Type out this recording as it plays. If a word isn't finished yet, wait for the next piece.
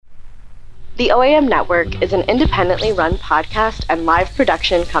The OAM Network is an independently run podcast and live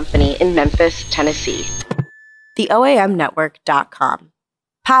production company in Memphis, Tennessee. TheOAMNetwork.com.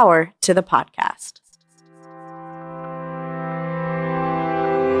 Power to the podcast.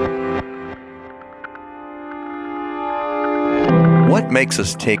 What makes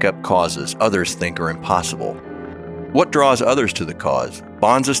us take up causes others think are impossible? What draws others to the cause,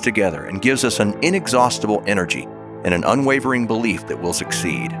 bonds us together, and gives us an inexhaustible energy and an unwavering belief that we'll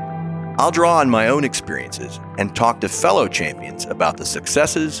succeed? I'll draw on my own experiences and talk to fellow champions about the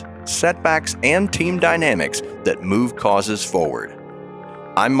successes, setbacks, and team dynamics that move causes forward.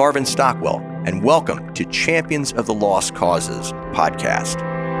 I'm Marvin Stockwell, and welcome to Champions of the Lost Causes podcast.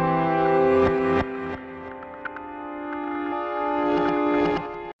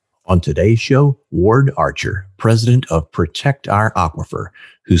 On today's show, Ward Archer, president of Protect Our Aquifer,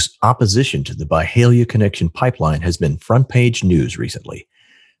 whose opposition to the Byhalia Connection pipeline has been front-page news recently.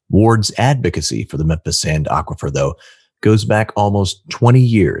 Ward's advocacy for the Memphis Sand Aquifer, though, goes back almost 20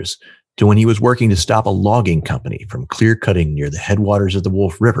 years to when he was working to stop a logging company from clear-cutting near the headwaters of the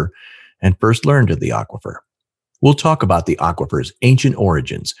Wolf River and first learned of the aquifer. We'll talk about the aquifer's ancient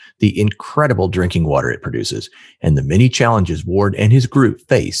origins, the incredible drinking water it produces, and the many challenges Ward and his group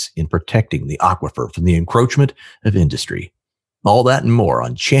face in protecting the aquifer from the encroachment of industry. All that and more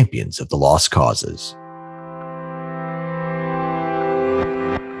on Champions of the Lost Causes.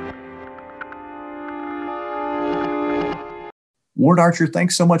 Ward Archer,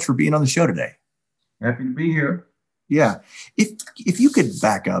 thanks so much for being on the show today. Happy to be here. Yeah. If you could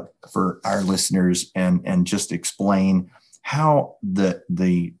back up for our listeners and just explain how the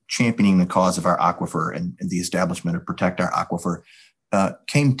championing the cause of our aquifer and the establishment of Protect Our Aquifer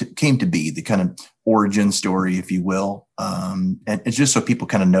came to be, the kind of origin story, if you will, and it's just so people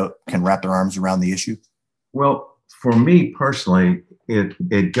kind of can wrap their arms around the issue. Well, for me personally,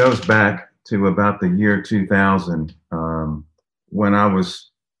 it goes back to about the year 2000 when I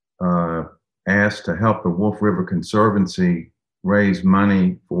was asked to help the Wolf River Conservancy raise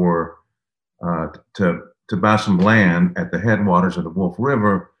money for to buy some land at the headwaters of the Wolf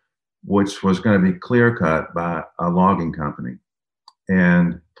River, which was going to be clear cut by a logging company.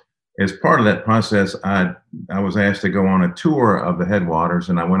 And as part of that process, I was asked to go on a tour of the headwaters,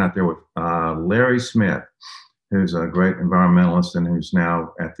 and I went out there with Larry Smith, who's a great environmentalist and who's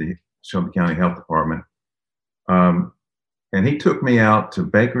now at the Shelby County Health Department. And he took me out to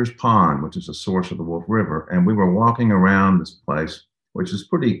Baker's Pond, which is a source of the Wolf River. And we were walking around this place, which is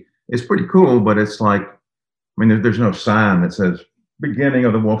pretty cool, but it's like, I mean, there's no sign that says beginning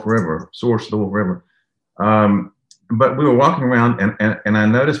of the Wolf River, source of the Wolf River. But we were walking around and I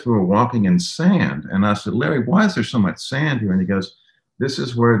noticed we were walking in sand. And I said, Larry, why is there so much sand here? And he goes, this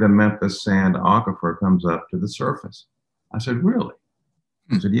is where the Memphis Sand Aquifer comes up to the surface. I said, really?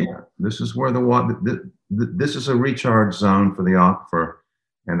 I said, yeah, this is where the water, this is a recharge zone for the aquifer,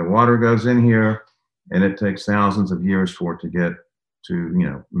 and the water goes in here, and it takes thousands of years for it to get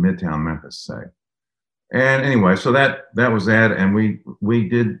to, Midtown Memphis, say. And anyway, so that was that, and we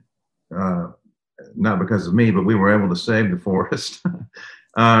did, not because of me, but we were able to save the forest.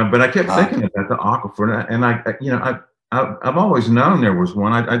 But I kept thinking about the aquifer, and I've always known there was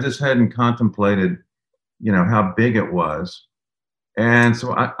one. I just hadn't contemplated, how big it was. And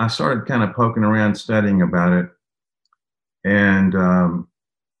so I started kind of poking around, studying about it. And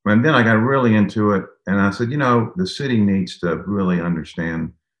then I got really into it. And I said, the city needs to really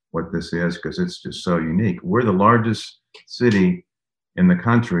understand what this is because it's just so unique. We're the largest city in the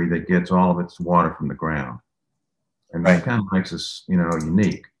country that gets all of its water from the ground. And that kind of makes us,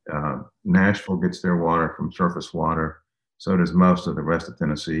 unique. Nashville gets their water from surface water. So does most of the rest of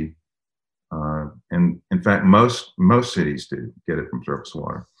Tennessee. And in fact, most cities do get it from surface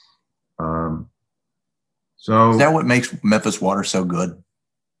water. So is that what makes Memphis water so good,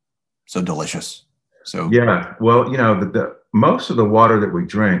 so delicious? So yeah, well, the most of the water that we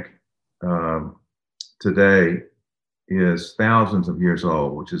drink today is thousands of years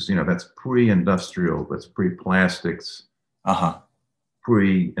old, which is that's pre-industrial, that's pre-plastics,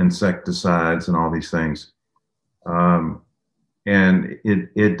 pre-insecticides, and all these things. And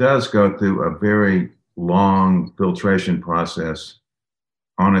it does go through a very long filtration process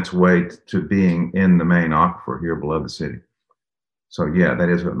on its way to being in the main aquifer here below the city. So yeah, that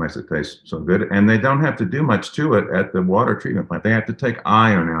is what makes it taste so good. And they don't have to do much to it at the water treatment plant. They have to take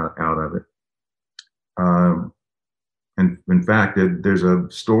iron out of it. And in fact, there's a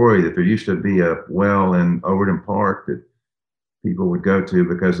story that there used to be a well in Overton Park that people would go to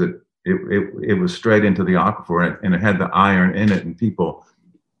because it was straight into the aquifer and it had the iron in it, and people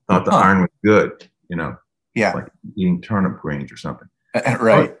thought the iron was good, Yeah. like eating turnip greens or something.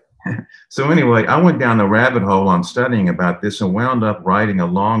 Right. So anyway, I went down the rabbit hole on studying about this and wound up writing a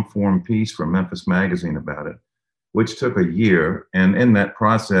long form piece for Memphis Magazine about it, which took a year. And in that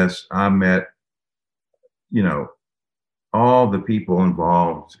process, I met, you know, all the people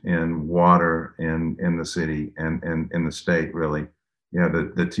involved in water in the city and in the state, really. You know,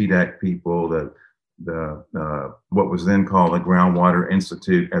 the TDAC people, the what was then called the Groundwater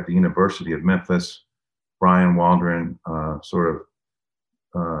Institute at the University of Memphis. Brian Waldron sort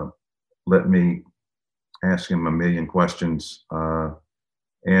of let me ask him a million questions.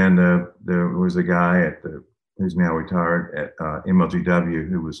 And there was a guy who's now retired at MLGW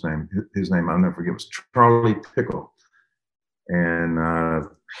who was his name I'll never forget, was Charlie Pickle. And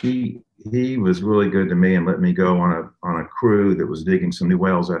he was really good to me and let me go on a crew that was digging some new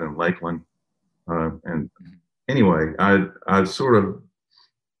wells out in Lakeland. And anyway, I sort of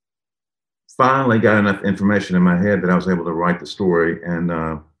finally got enough information in my head that I was able to write the story,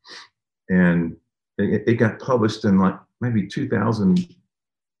 and it got published in like maybe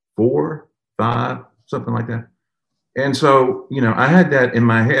 2004, 5, something like that. And so, you know, I had that in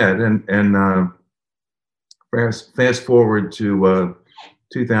my head, and fast forward to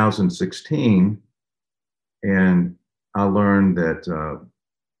 2016, and I learned that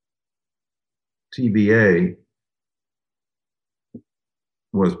TVA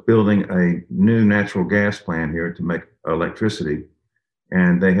was building a new natural gas plant here to make electricity,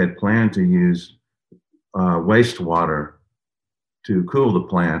 and they had planned to use wastewater to cool the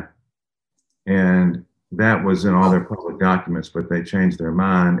plant, and that was in all their public documents, but they changed their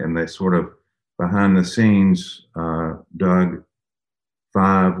mind and they sort of behind the scenes dug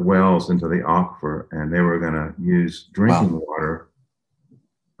 5 wells into the aquifer, and they were going to use drinking water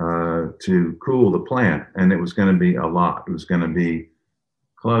to cool the plant, and it was going to be a lot. It was going to be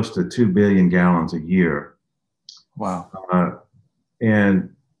close to 2 billion gallons a year. Wow.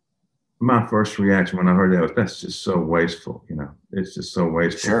 And my first reaction when I heard that was, that's just so wasteful, you know, it's just so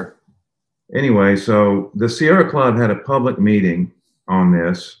wasteful. Sure. Anyway, so the Sierra Club had a public meeting on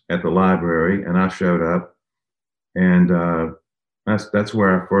this at the library, and I showed up, and that's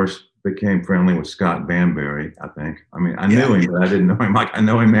where I first became friendly with Scott Banbury, I think. I mean, I knew him, but I didn't know him like I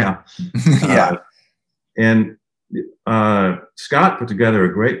know him now. Yeah. And Scott put together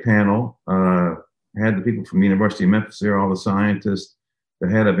a great panel, had the people from the University of Memphis there, all the scientists, the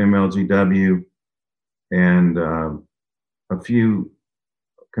head of MLGW, and a few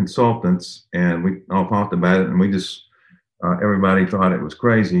consultants, and we all talked about it, and we just, everybody thought it was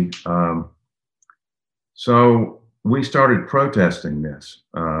crazy. So we started protesting this.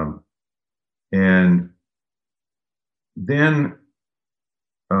 And then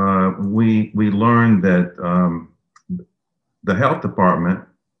we learned that the health department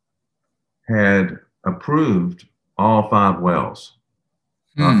had approved all 5 wells.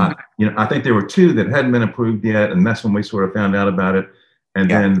 I think there were 2 that hadn't been approved yet, and that's when we sort of found out about it. And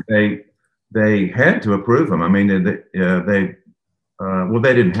then they had to approve them. I mean, they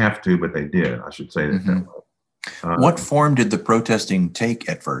didn't have to, but they did. I should say that. That way. What form did the protesting take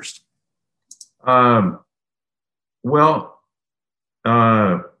at first? Well,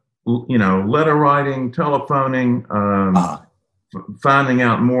 you know, letter writing, telephoning, finding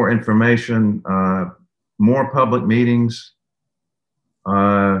out more information, more public meetings.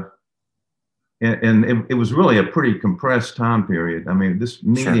 And it was really a pretty compressed time period. I mean, this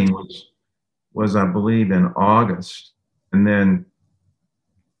meeting was I believe in August, and then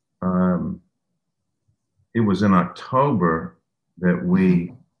it was in October that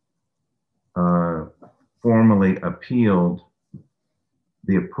we formally appealed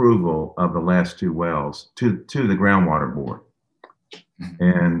the approval of the last 2 wells to the Groundwater Board.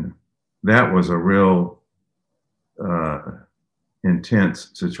 And that was a real intense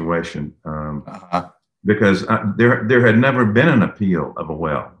situation because there had never been an appeal of a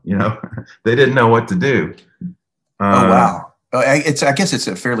well. You know, they didn't know what to do. Oh wow! I guess it's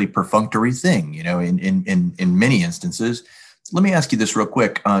a fairly perfunctory thing, you know, in many instances. Let me ask you this real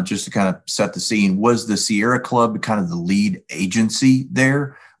quick, just to kind of set the scene. Was the Sierra Club kind of the lead agency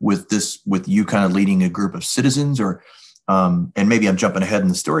there with you kind of leading a group of citizens, or and maybe I'm jumping ahead in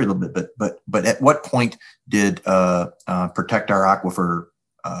the story a little bit, but at what point did Protect Our Aquifer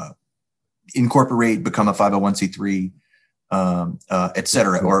incorporate, become a 501c3, et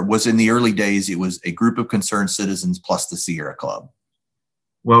cetera? Or was in the early days, it was a group of concerned citizens plus the Sierra Club?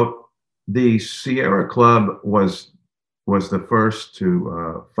 Well, the Sierra Club was the first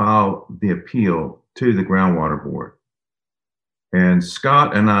to file the appeal to the Groundwater Board. And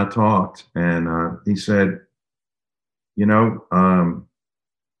Scott and I talked, and he said, you know,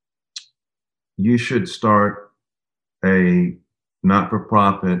 you should start a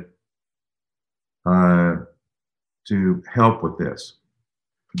not-for-profit to help with this.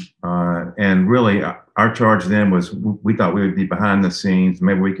 And really, our charge then was we thought we would be behind the scenes.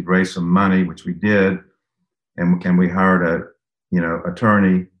 Maybe we could raise some money, which we did, and we hired a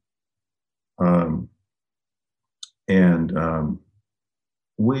attorney, and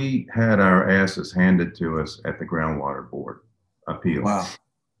we had our asses handed to us at the Groundwater Board appeal. Wow.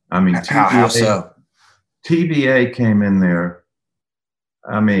 I mean, How so? TVA came in there.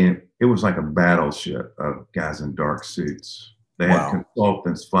 I mean, it was like a battleship of guys in dark suits. They had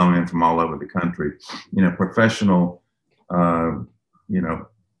consultants flown in from all over the country, professional,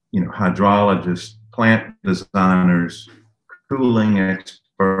 hydrologists, plant designers, cooling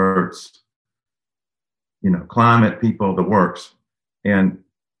experts, climate people, the works. And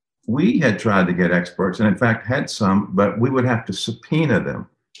we had tried to get experts, and in fact had some, but we would have to subpoena them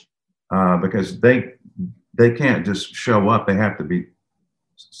because they can't just show up. They have to be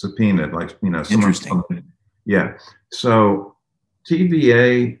subpoenaed, like Interesting. Yeah. So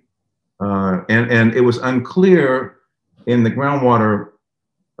TVA, and it was unclear in the groundwater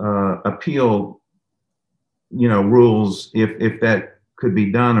appeal, rules if that could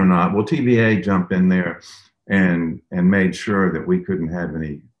be done or not. Well, TVA jumped in there and made sure that we couldn't have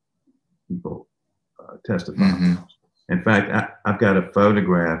any people testify. Mm-hmm. In fact, I've got a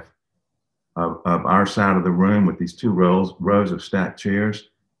photograph of our side of the room with these two rows of stacked chairs,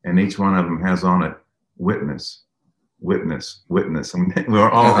 and each one of them has on it witness. I mean, we're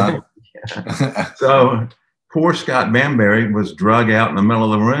all So poor Scott Banbury was drug out in the middle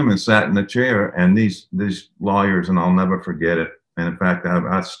of the room and sat in the chair, and these lawyers, and I'll never forget it. And in fact, I'm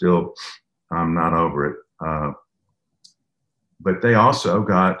not over it. But they also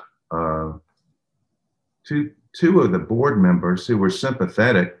got two of the board members who were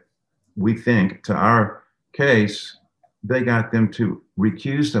sympathetic, we think, to our case. They got them to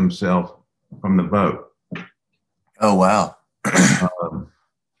recuse themselves from the vote. Oh, wow.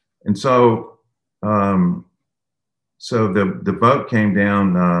 And so the vote came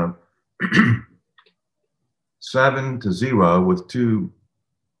down 7-0, with two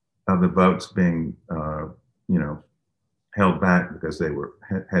of the votes being, held back because they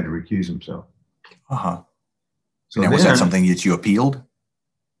had to recuse themselves. Uh-huh. So was that something that you appealed?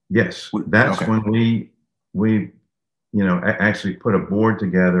 Yes, that's when we actually put a board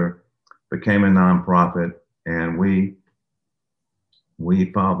together, became a nonprofit, and we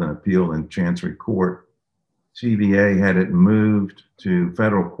filed an appeal in Chancery Court. TVA had it moved to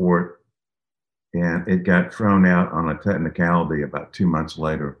federal court, and it got thrown out on a technicality about 2 months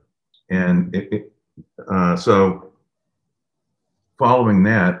later. And so following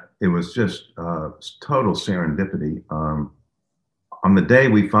that, it was just total serendipity. On the day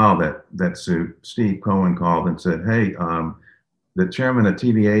we filed that suit, Steve Cohen called and said, "Hey, the chairman of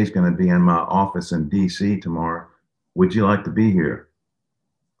TVA is going to be in my office in DC tomorrow. Would you like to be here?"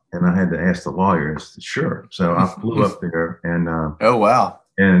 And I had to ask the lawyers. Sure. So I flew up there and oh, wow.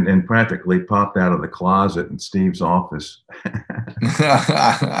 And practically popped out of the closet in Steve's office.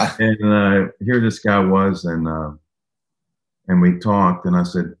 And here this guy was, and we talked, and I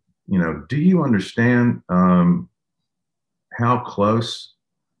said, do you understand how close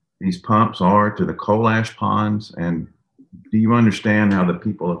these pumps are to the coal ash ponds? And do you understand how the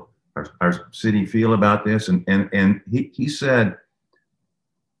people of our city feel about this? And he said,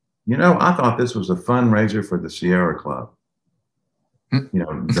 I thought this was a fundraiser for the Sierra Club. The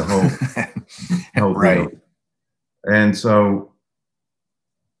whole right. deal. And so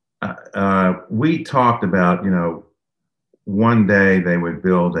we talked about, one day they would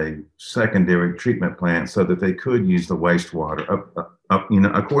build a secondary treatment plant so that they could use the wastewater.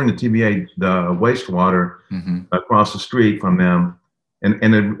 According to TVA, the wastewater across the street from them, and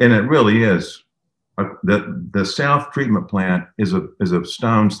it really is. The South treatment plant is a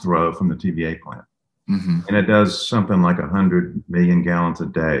stone's throw from the TVA plant, and it does something like 100 million gallons a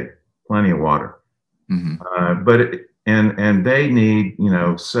day, plenty of water. And they need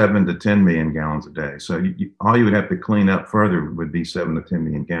 7 to 10 million gallons a day. So all you would have to clean up further would be 7 to 10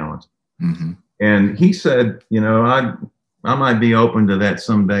 million gallons. And he said, I might be open to that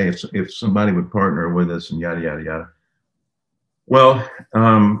someday if somebody would partner with us, and yada yada yada. Well,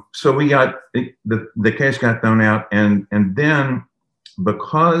 so we got the case got thrown out, and then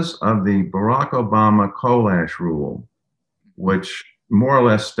because of the Barack Obama coal ash rule, which more or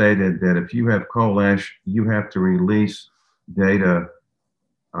less stated that if you have coal ash, you have to release data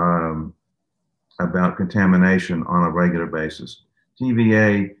about contamination on a regular basis.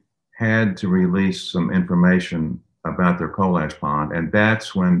 TVA had to release some information about their coal ash pond, and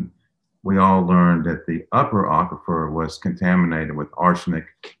that's when we all learned that the upper aquifer was contaminated with arsenic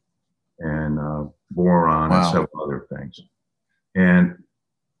and boron, and several other things. And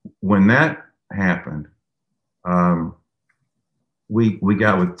when that happened, we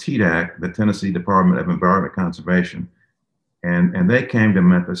got with TDAC, the Tennessee Department of Environment Conservation, and they came to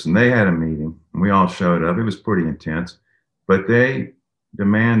Memphis and they had a meeting and we all showed up. It was pretty intense, but they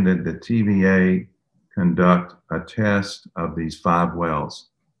demanded that TVA conduct a test of these 5 wells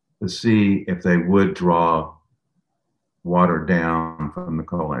to see if they would draw water down from the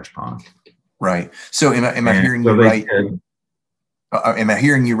coal ash pond. Right. So am I hearing you right? Am I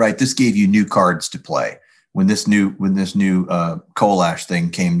hearing you right? This gave you new cards to play. When this new coal ash thing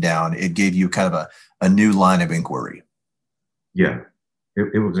came down, it gave you kind of a new line of inquiry. Yeah,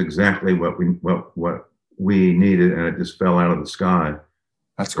 it was exactly what we needed, and it just fell out of the sky.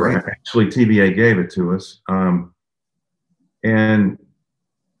 That's great. Actually, TVA gave it to us, and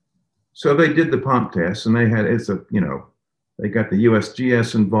so they did the pump test, and they got the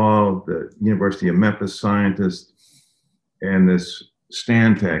USGS involved, the University of Memphis scientists, and this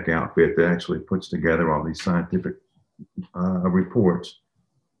Stantec outfit that actually puts together all these scientific reports.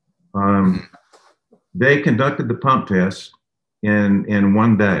 They conducted the pump test in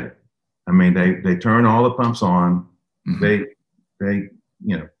one day. I mean, they turned all the pumps on. Mm-hmm. They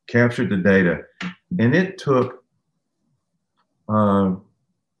captured the data, and it took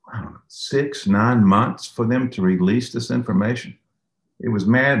 6-9 months for them to release this information. It was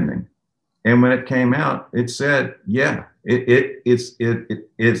maddening. And when it came out, it said, yeah, it's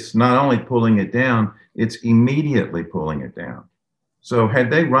not only pulling it down, it's immediately pulling it down. So had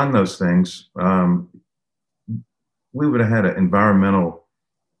they run those things, we would have had an environmental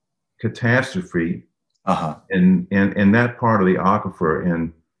catastrophe in that part of the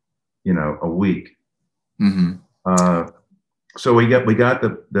aquifer in a week. Mm-hmm. So we got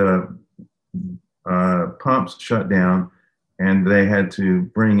the pumps shut down, and they had to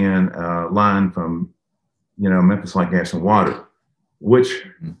bring in a line from, Memphis Light, Gas and Water, which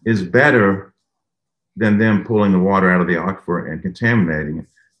is better than them pulling the water out of the aquifer and contaminating it.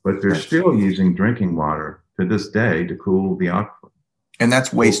 But they're still using drinking water to this day to cool the aquifer. And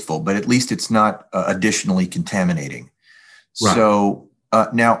that's wasteful, but at least it's not additionally contaminating. Right. So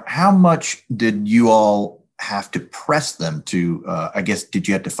now, how much did you all have to press them to, I guess, did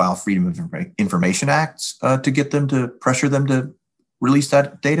you have to file Freedom of Information Acts to get them to pressure them to release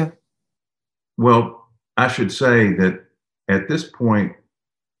that data? Well, I should say that at this point,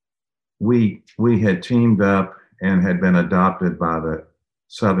 we had teamed up and had been adopted by the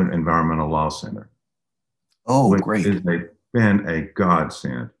Southern Environmental Law Center. Oh, great. Which has been a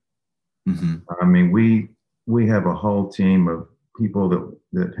godsend. Mm-hmm. I mean, we have a whole team of people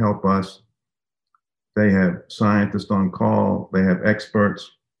that help us. They have scientists on call. They have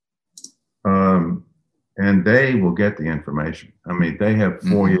experts, and they will get the information. I mean, they have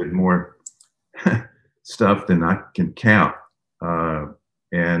FOIA'd more stuff than I can count, and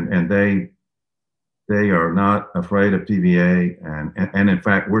they are not afraid of TVA, and in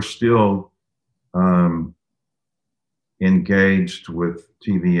fact, we're still engaged with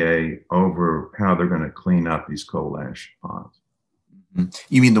TVA over how they're going to clean up these coal ash ponds.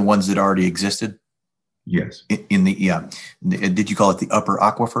 You mean the ones that already existed? Yes. Did you call it the upper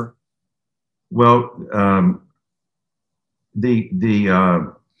aquifer? Well,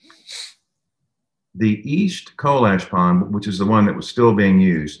 the east coal ash pond, which is the one that was still being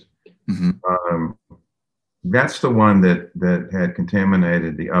used, that's the one that had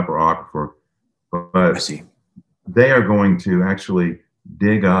contaminated the upper aquifer. But I see. They are going to actually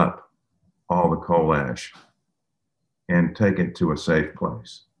dig up all the coal ash and take it to a safe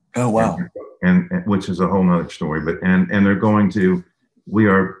place. Oh, wow. And which is a whole nother story, but and they're going to, we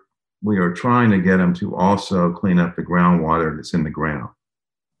are trying to get them to also clean up the groundwater that's in the ground.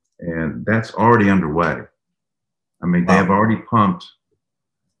 And that's already underway. I mean, they have already pumped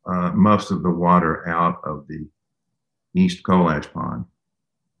most of the water out of the east coal ash pond.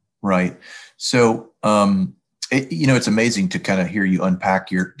 Right. So, it's amazing to kind of hear you unpack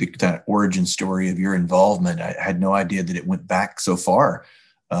the kind of origin story of your involvement. I had no idea that it went back so far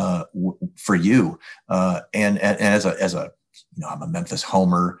for you. And as a I'm a Memphis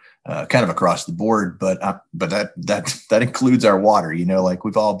homer, kind of across the board, but that includes our water. Like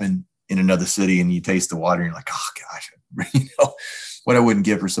we've all been in another city, and you taste the water, and you're like, oh gosh, what I wouldn't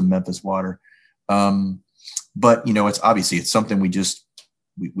give for some Memphis water. But it's something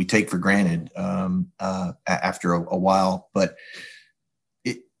we take for granted after a while. But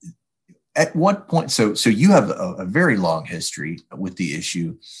at what point? So you have a very long history with the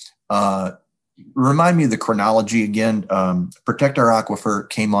issue. Remind me of the chronology again. Protect Our Aquifer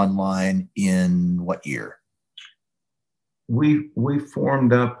came online in what year? We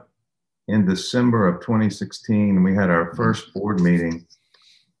formed up in December of 2016, and we had our first board meeting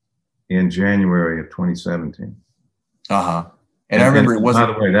in January of 2017. Uh-huh. And I remember it wasn't.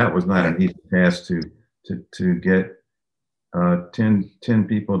 By the way, that was not an easy task to get 10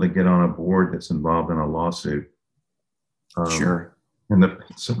 people to get on a board that's involved in a lawsuit. Sure. And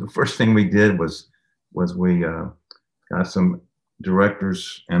so the first thing we did was we got some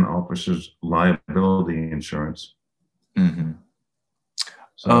directors and officers liability insurance. Mm-hmm.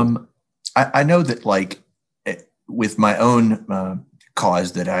 So, I know that, like, with my own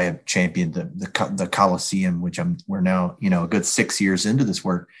cause that I have championed, the Coliseum, which we're now, a good 6 years into this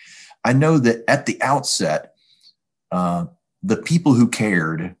work. I know that at the outset, the people who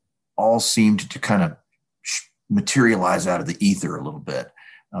cared all seemed to kind of materialize out of the ether a little bit.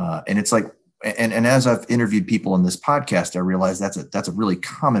 And it's like, and as I've interviewed people on this podcast, I realize that's a really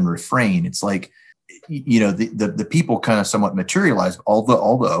common refrain. It's like, the people kind of somewhat materialize,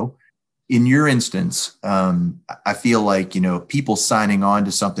 although in your instance, I feel like, people signing on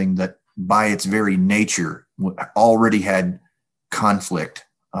to something that by its very nature already had conflict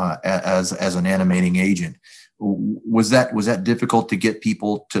as an animating agent. Was that difficult to get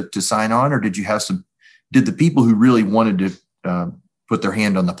people to sign on, or did the people who really wanted to put their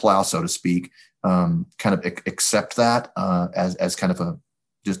hand on the plow, so to speak, kind of accept that as kind of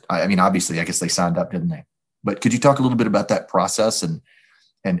obviously, I guess they signed up, didn't they? But could you talk a little bit about that process and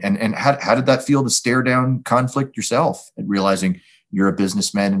how did that feel to stare down conflict yourself and realizing you're a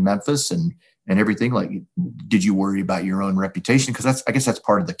businessman in Memphis and everything? Like, did you worry about your own reputation? Because I guess that's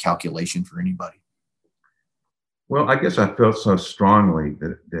part of the calculation for anybody. Well, I guess I felt so strongly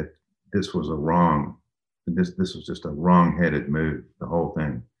that this was this was just a wrong-headed move, the whole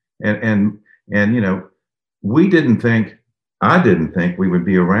thing. And I didn't think we would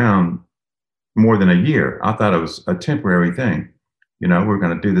be around more than a year. I thought it was a temporary thing. We're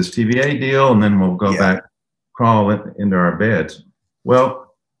going to do this TVA deal, and then we'll go back, crawl into our beds.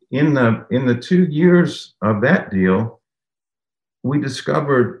 Well, in the 2 years of that deal, we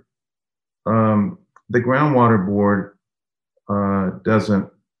discovered the Groundwater Board doesn't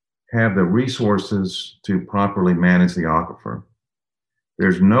have the resources to properly manage the aquifer.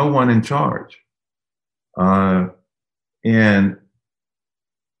 There's no one in charge. And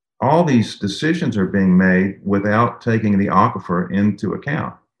all these decisions are being made without taking the aquifer into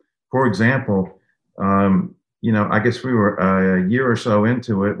account. For example, I guess we were a year or so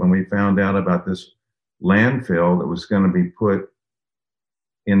into it when we found out about this landfill that was going to be put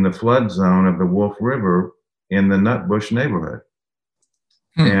in the flood zone of the Wolf River in the Nutbush neighborhood.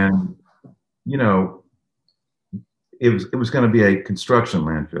 And, it was going to be a construction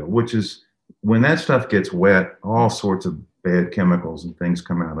landfill, which is, when that stuff gets wet, all sorts of bad chemicals and things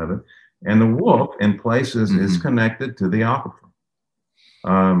come out of it. And the Wolf, in places, is connected to the aquifer.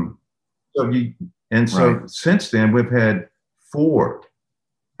 Since then, we've had 4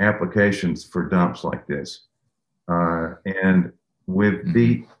 applications for dumps like this. And we've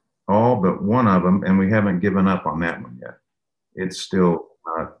beat all but one of them, and we haven't given up on that one yet. It's still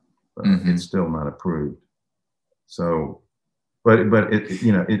not, it's still not approved. So, but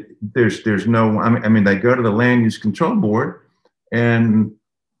there's no, I mean, they go to the Land Use Control Board, and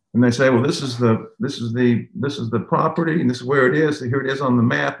they say, well, this is the property, and this is where it is. Here it is on the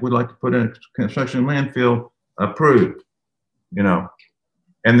map. We'd like to put in a construction landfill, approved.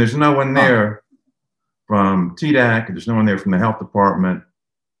 And there's no one there from TDAC. There's no one there from the health department.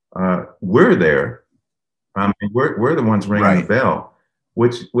 We're there. I mean, we're the ones ringing the bell,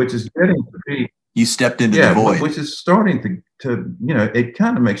 which is getting to be. You stepped into the void, which is starting to it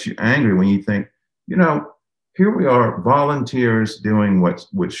kind of makes you angry when you think, here we are, volunteers doing what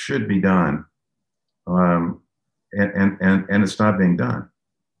should be done, and it's not being done.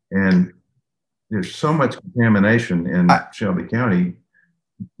 And there's so much contamination in Shelby County.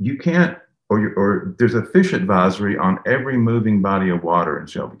 You can't, or there's a fish advisory on every moving body of water in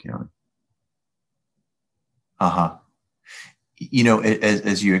Shelby County. As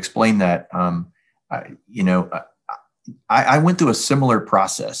you explain that, I went through a similar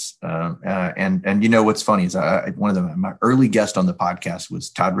process, and what's funny is my early guest on the podcast was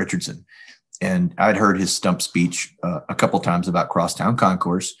Todd Richardson, and I'd heard his stump speech a couple times about Crosstown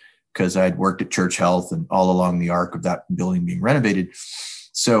Concourse because I'd worked at Church Health and all along the arc of that building being renovated.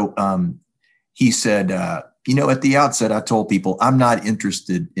 So he said, at the outset, I told people I'm not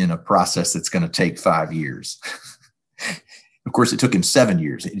interested in a process that's going to take 5 years. Of course, it took him 7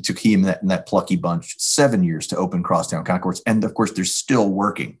 years. It took him and that plucky bunch 7 years to open Crosstown Concourse. And of course, they're still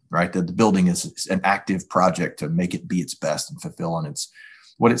working, right? The building is an active project to make it be its best and fulfill on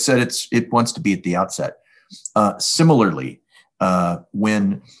what it said it wants to be at the outset. Similarly,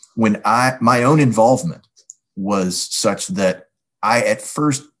 when my own involvement was such that I at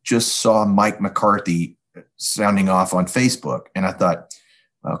first just saw Mike McCarthy sounding off on Facebook, and I thought,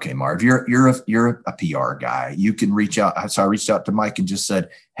 okay, Marv, you're a PR guy. You can reach out. So I reached out to Mike and just said,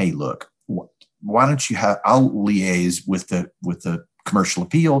 hey, look, why don't you I'll liaise with the commercial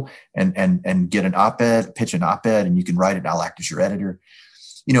appeal and get an op-ed, pitch an op-ed, and you can write it. I'll act as your editor.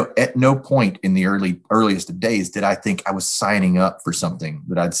 At no point in the earliest of days did I think I was signing up for something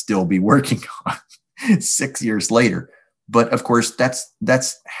that I'd still be working on 6 years later. But of course,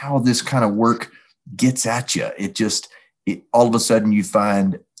 that's how this kind of work gets at you. It all of a sudden you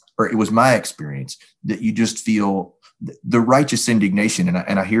find, or it was my experience, that you just feel the righteous indignation,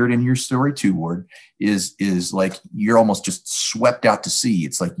 and I hear it in your story too, Ward, is like you're almost just swept out to sea.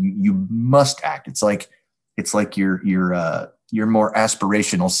 It's like you must act. It's like your more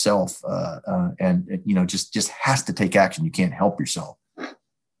aspirational self, and just has to take action. You can't help yourself.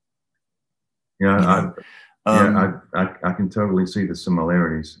 Yeah, I can totally see the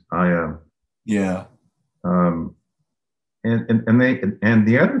similarities. And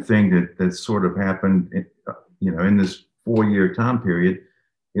the other thing that sort of happened, in this 4-year time period,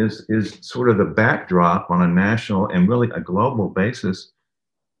 is sort of the backdrop on a national and really a global basis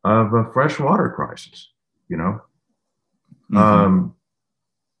of a fresh water crisis. Mm-hmm.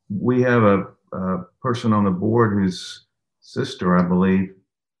 We have a person on the board whose sister, I believe,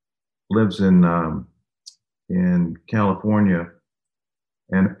 lives in California,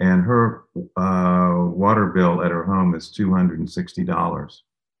 and her water bill at her home is $260.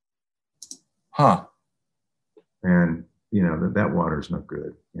 Huh. And that water is no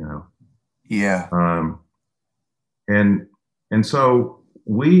good. Yeah. And so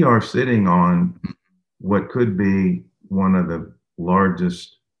we are sitting on what could be one of the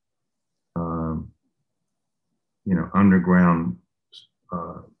largest, underground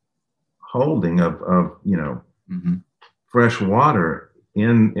holding of mm-hmm. fresh water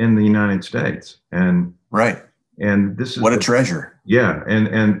in the United States. And right. And this is what a treasure. Yeah.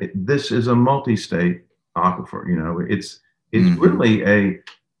 And this is a multi-state aquifer. It's mm-hmm. really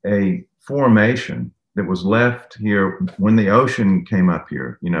a formation that was left here when the ocean came up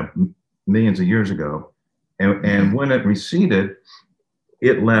here, millions of years ago. And when it receded,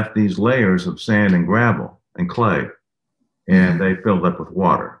 it left these layers of sand and gravel and clay, and they filled up with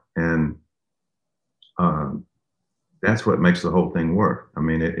water. And that's what makes the whole thing work. I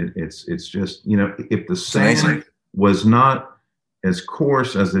mean, it's just, if the sand was not as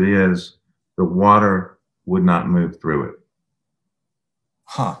coarse as it is, the water would not move through it.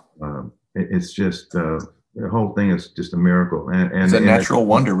 Huh. It's just, the whole thing is just a miracle. And it's a natural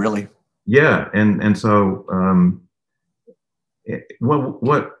wonder, really. Yeah. And so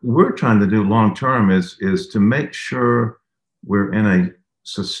what we're trying to do long term is to make sure we're in a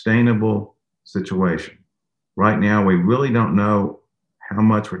sustainable situation. Right now, we really don't know how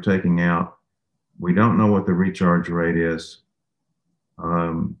much we're taking out. We don't know what the recharge rate is.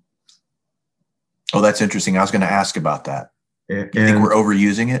 That's interesting. I was going to ask about that. You think we're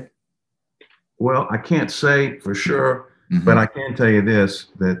overusing it? Well, I can't say for sure, mm-hmm. but I can tell you this,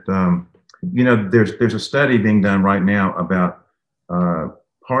 that, there's a study being done right now about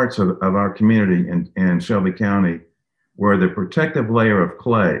parts of our community in Shelby County where the protective layer of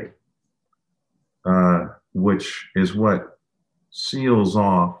clay, which is what seals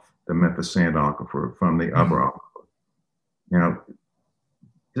off the Memphis sand aquifer from the upper aquifer. Now,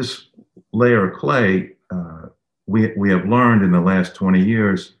 this layer of clay, we have learned in the last 20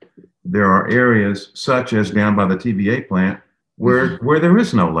 years, there are areas such as down by the TVA plant where there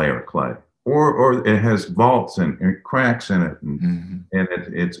is no layer of clay, or it has vaults and cracks in it, and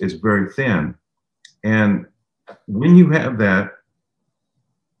it's very thin. And when you have that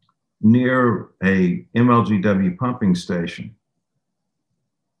near a MLGW pumping station,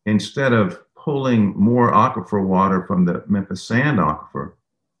 instead of pulling more aquifer water from the Memphis sand aquifer,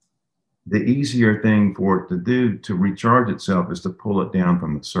 the easier thing for it to do to recharge itself is to pull it down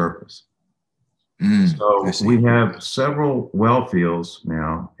from the surface. So we have several well fields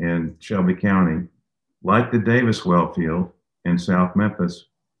now in Shelby County, like the Davis well field in South Memphis,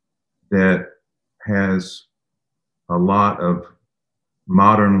 that has a lot of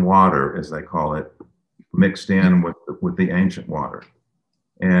modern water, as they call it, mixed in with the ancient water.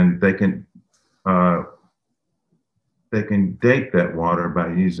 And they can date that water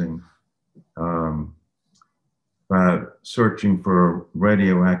by using by searching for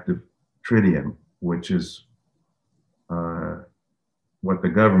radioactive tritium, which is what the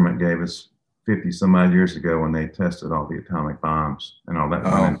government gave us 50 some odd years ago when they tested all the atomic bombs and all that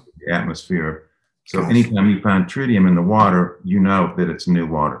went into the atmosphere. So anytime you find tritium in the water, you know that it's new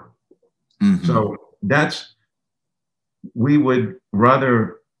water. Mm-hmm. So we would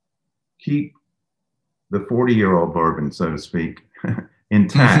rather keep the 40-year-old bourbon, so to speak,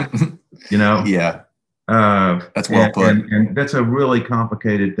 intact, Yeah. That's well put. And that's a really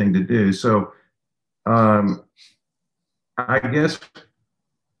complicated thing to do. So I guess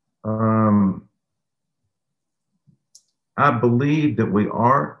I believe that we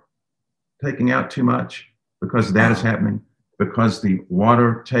are taking out too much because that is happening, because the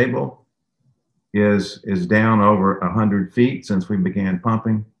water table is down over 100 feet since we began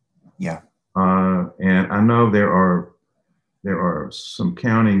pumping. Yeah. And I know there are some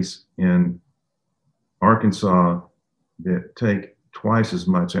counties in Arkansas that take twice as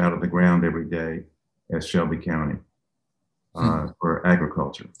much out of the ground every day as Shelby County for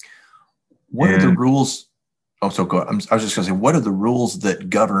agriculture. What are the rules? Oh, so go. I was just going to say, what are the rules that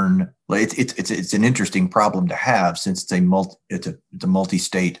govern? Like, it's an interesting problem to have, since it's a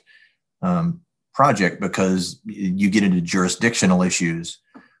multi-state project, because you get into jurisdictional issues.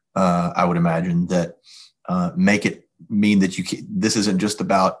 I would imagine that make it mean that this isn't just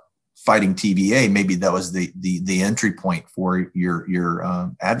about fighting TVA. Maybe that was the entry point for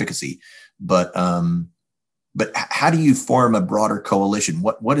your advocacy, but how do you form a broader coalition?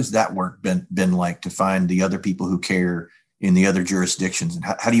 What has that work been like to find the other people who care in the other jurisdictions, and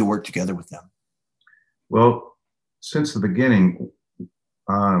how do you work together with them? Well, since the beginning,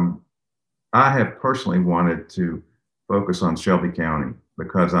 I have personally wanted to focus on Shelby County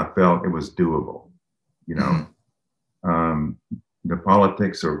because I felt it was doable. The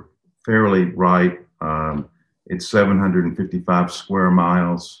politics are fairly right. It's 755 square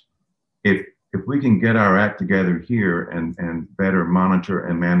miles. If we can get our act together here and better monitor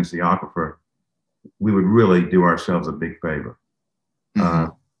and manage the aquifer, we would really do ourselves a big favor.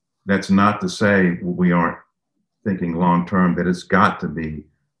 Mm-hmm. That's not to say we aren't thinking long term that it's got to be,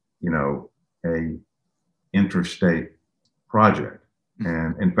 a interstate project. Mm-hmm.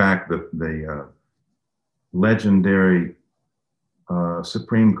 And in fact, the legendary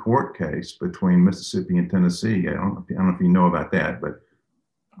Supreme Court case between Mississippi and Tennessee, I don't know if you know about that, but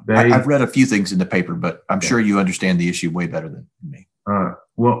I've read a few things in the paper, but I'm sure you understand the issue way better than me.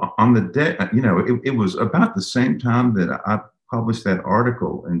 Well, on the day, it was about the same time that I published that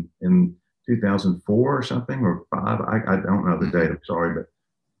article in 2004 or something, or 5. I don't know the date. I'm sorry, but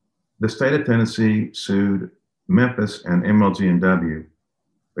the state of Tennessee sued Memphis and MLG&W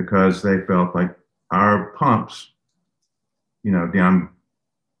because they felt like our pumps, down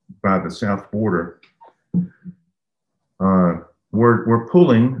by the south border, were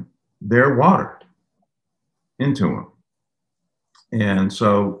pulling their water into them. And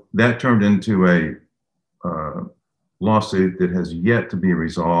so that turned into a lawsuit that has yet to be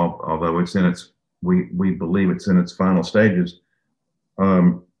resolved, although we believe it's in its final stages.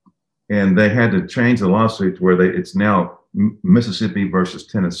 And they had to change the lawsuit to where it's now Mississippi versus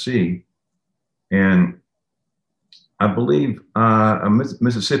Tennessee. And I believe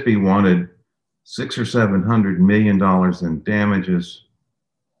Mississippi wanted $600 or $700 million in damages,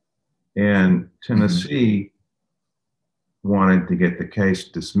 and Tennessee wanted to get the case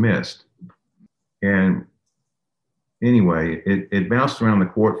dismissed. And anyway, it bounced around the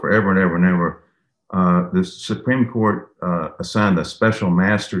court forever and ever and ever. The Supreme Court assigned a special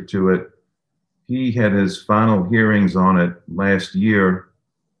master to it. He had his final hearings on it last year,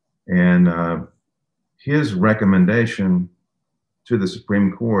 and his recommendation to the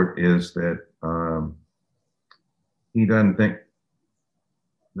Supreme Court is that he doesn't think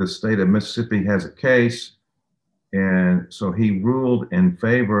the state of Mississippi has a case, and so he ruled in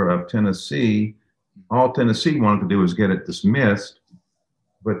favor of Tennessee. All Tennessee wanted to do was get it dismissed,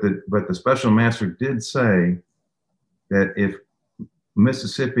 but the special master did say that if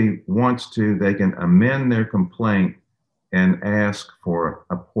Mississippi wants to, they can amend their complaint and ask for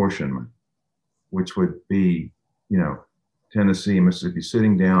apportionment, which would be, Tennessee and Mississippi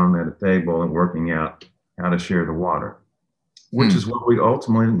sitting down at a table and working out how to share the water, which is what we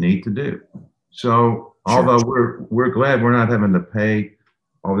ultimately need to do. So although we're glad we're not having to pay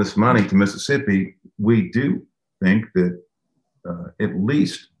all this money to Mississippi, we do think that at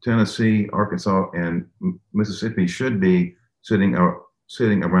least Tennessee, Arkansas, and Mississippi should be sitting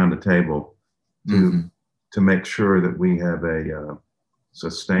around the table to make sure that we have a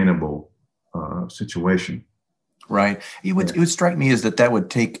sustainable situation. Right. It would strike me as that would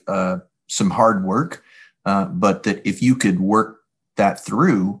take some hard work, but that if you could work that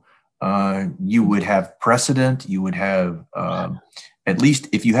through, you would have precedent. You would have at least,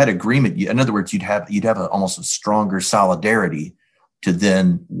 if you had agreement. In other words, you'd have almost a stronger solidarity to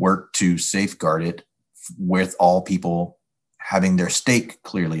then work to safeguard it with all people having their stake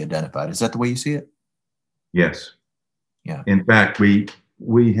clearly identified. Is that the way you see it? Yes. Yeah. In fact, we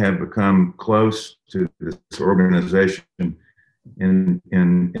have become close to this organization in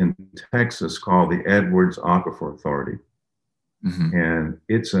Texas called the Edwards Aquifer Authority. Mm-hmm. And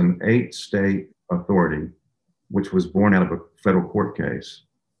it's an 8-state authority, which was born out of a federal court case.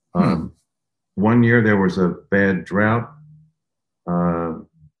 One year there was a bad drought, and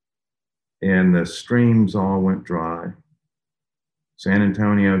the streams all went dry. San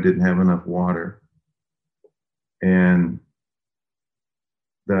Antonio didn't have enough water. And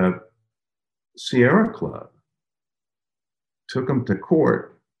the Sierra Club took them to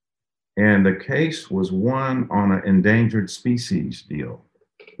court, and the case was won on an endangered species deal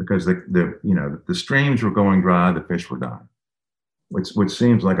because the streams were going dry, the fish were dying, which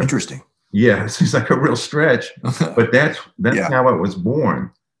seems like interesting. Yeah, it seems like a real stretch, but that's how it was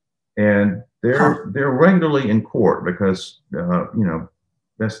born. And they're regularly in court because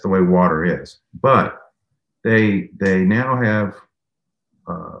that's the way water is. But they now have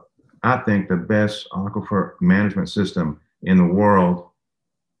I think the best aquifer management system in the world.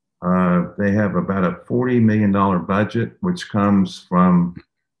 They have about a $40 million budget, which comes from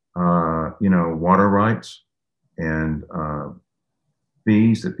water rights and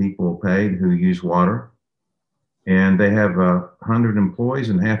fees that people paid who use water. And they have 100 employees,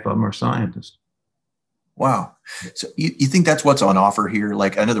 and half of them are scientists. Wow. So you think that's what's on offer here?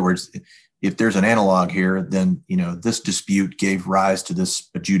 Like, in other words, if there's an analog here, then, this dispute gave rise to this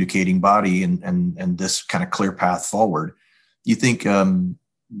adjudicating body and this kind of clear path forward. You think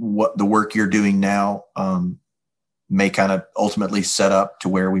what the work you're doing now may kind of ultimately set up to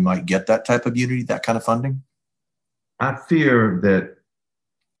where we might get that type of unity, that kind of funding? I fear that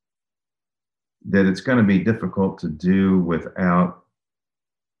it's going to be difficult to do without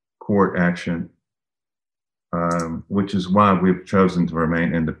court action, which is why we've chosen to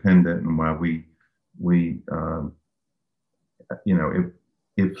remain independent and why we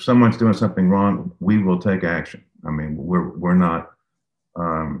if someone's doing something wrong, we will take action. I mean, we're not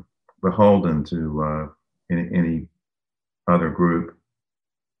beholden to any other group.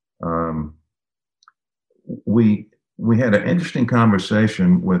 We had an interesting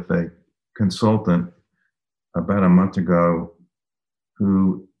conversation with a consultant about a month ago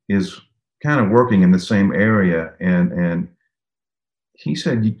who is kind of working in the same area, and he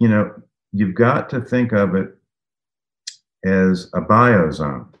said, you've got to think of it as a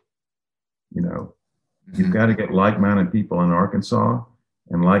biozone. You've got to get like-minded people in Arkansas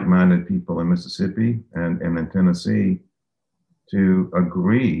and like-minded people in Mississippi and in Tennessee to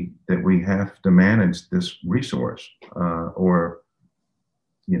agree that we have to manage this resource, or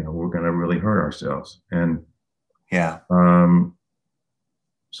we're going to really hurt ourselves. And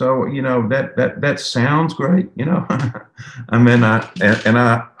so that sounds great, I mean,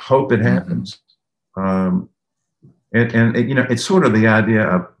 I hope it happens. And it's sort of the idea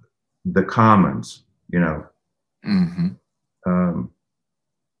of the commons.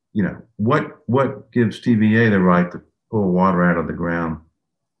 What gives TVA the right to pull water out of the ground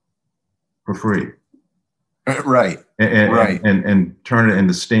for free? Right. And turn it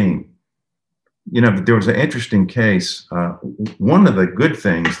into steam. There was an interesting case. One of the good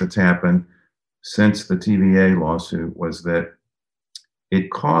things that's happened since the TVA lawsuit was that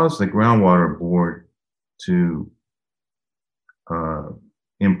it caused the Groundwater Board to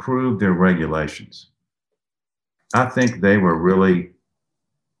improve their regulations. I think they were really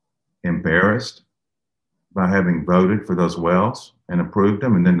embarrassed by having voted for those wells and approved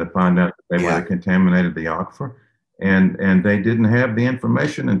them, and then to find out that they would have contaminated the aquifer, and they didn't have the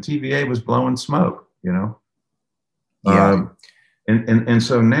information, and TVA was blowing smoke, And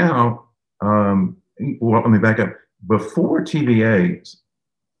so now, well, let me back up. Before TVA,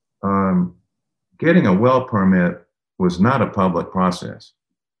 getting a well permit was not a public process.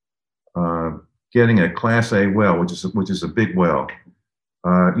 Getting a Class A well, which is a big well,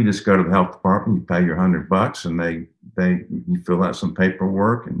 you just go to the health department, you pay your $100, and you fill out some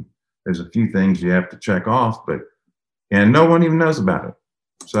paperwork, and there's a few things you have to check off, and no one even knows about it.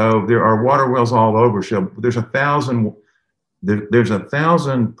 So there are water wells all over. There's 1,000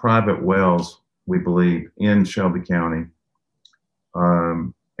 private wells, we believe, in Shelby County,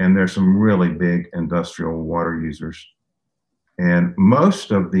 and there's some really big industrial water users. And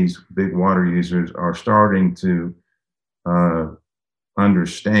most of these big water users are starting to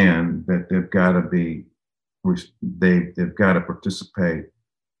understand that they've got to participate,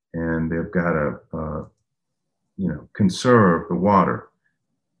 and they've got to conserve the water.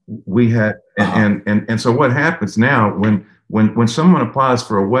 We had and so what happens now when when someone applies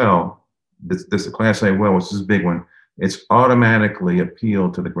for a well, this is a Class A well, which is a big one, it's automatically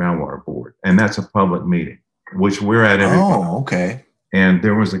appealed to the Groundwater Board, and that's a public meeting, which we're at every. Oh, okay. And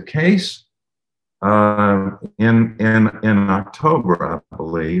there was a case in October, I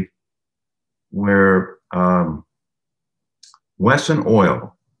believe, where Wesson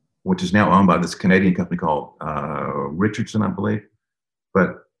Oil, which is now owned by this Canadian company called Richardson, I believe,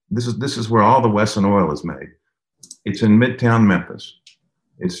 but this is where all the Wesson Oil is made. It's in Midtown Memphis.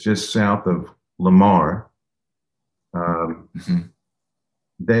 It's just south of Lamar.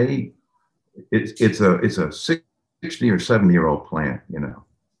 It's a 60 or 70-year-old plant, you know,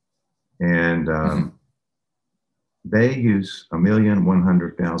 and they use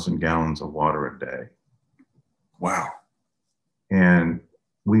 1,100,000 gallons of water a day. Wow. And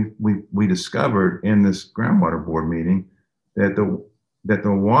we discovered in this Groundwater Board meeting that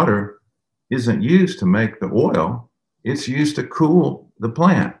the water isn't used to make the oil; it's used to cool the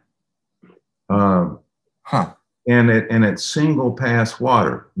plant. And it's single pass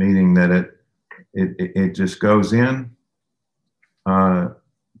water, meaning that it just goes in,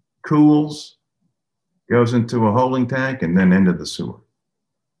 cools, goes into a holding tank, and then into the sewer.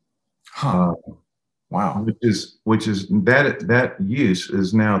 Wow. Which is that use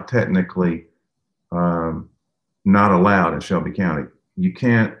is now technically not allowed in Shelby County. You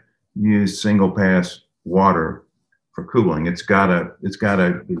can't use single pass water for cooling. It's gotta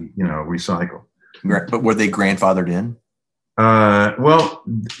be, you know, recycled. But were they grandfathered in? Well,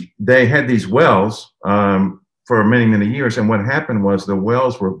 they had these wells for many, many years, and what happened was the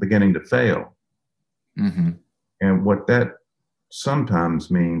wells were beginning to fail. Mm-hmm. And what that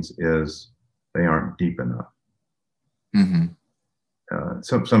sometimes means is they aren't deep enough. Mm-hmm.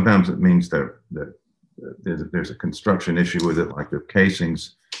 Sometimes it means that there's a construction issue with it, like the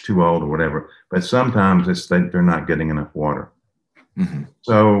casing's too old or whatever. But sometimes it's that they're not getting enough water. Mm-hmm.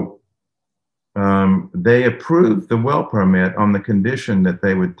 So they approved the well permit on the condition that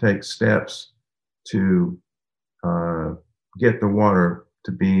they would take steps to get the water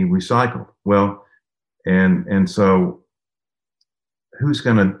to be recycled. Well, and so who's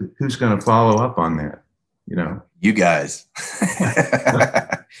gonna follow up on that? You know, you guys.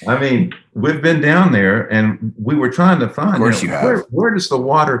 I mean, we've been down there and we were trying to find, of course, where does the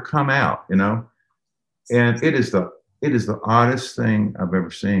water come out, you know? And it is the oddest thing I've ever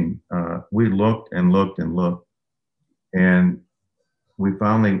seen. We looked and looked and looked, and we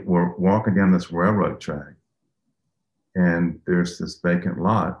finally were walking down this railroad track, and there's this vacant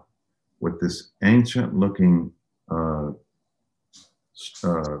lot with this ancient looking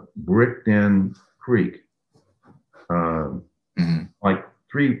bricked in creek, like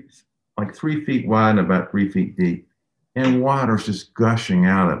 3 feet wide and about 3 feet deep, and water's just gushing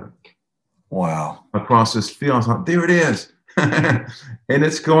out of it. Wow. Across this field. I was like, there it is. And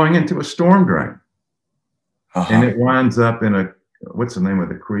it's going into a storm drain. And it winds up in what's the name of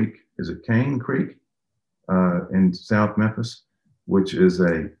the creek? Is it Cane Creek in South Memphis? Which is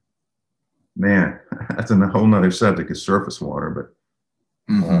that's a whole nother subject, is surface water.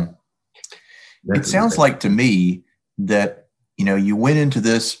 But it sounds like to me that, you know, you went into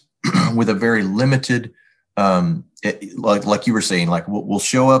this with a very limited, like you were saying, like we'll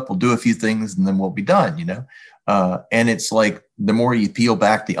show up, we'll do a few things, and then we'll be done, you know? And it's like the more you peel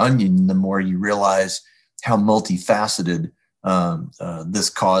back the onion, the more you realize how multifaceted this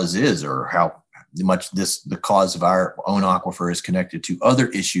cause is, or how much the cause of our own aquifer is connected to other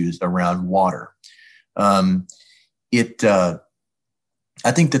issues around water.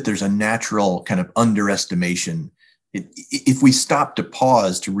 I think that there's a natural kind of underestimation. If we stop to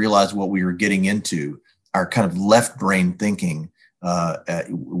pause to realize what we were getting into, our kind of left brain thinking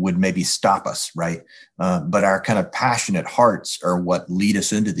would maybe stop us, right? But our kind of passionate hearts are what lead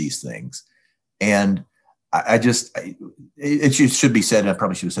us into these things. And it should be said, and I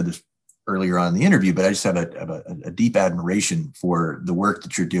probably should have said this earlier on in the interview, but I just have a deep admiration for the work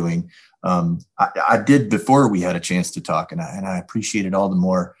that you're doing. I did before we had a chance to talk, and I appreciate it all the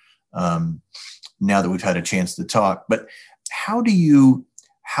more now that we've had a chance to talk. But how do you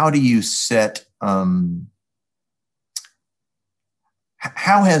set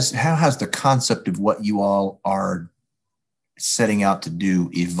how has the concept of what you all are setting out to do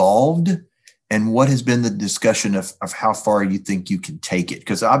evolved, and what has been the discussion of how far you think you can take it?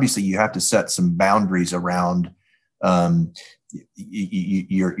 Because obviously you have to set some boundaries around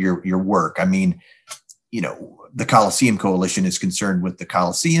your work. I mean, you know, the Coliseum Coalition is concerned with the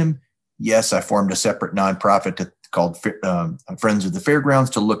Coliseum. Yes, I formed a separate nonprofit called Friends of the Fairgrounds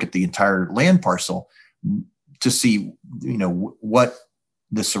to look at the entire land parcel to see, you know, what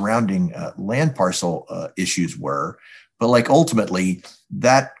the surrounding land parcel issues were. But like ultimately,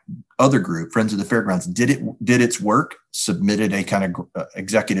 that other group, Friends of the Fairgrounds, did its work, submitted a kind of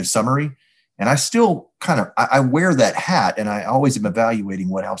executive summary, and I still I wear that hat, and I always am evaluating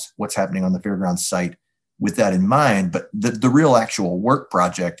what's happening on the fairgrounds site with that in mind. But the real actual work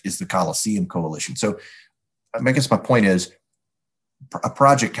project is the Coliseum Coalition. So I guess my point is, a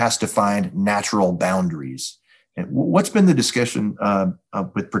project has to find natural boundaries. And what's been the discussion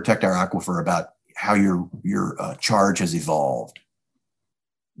with Protect Our Aquifer about how your charge has evolved?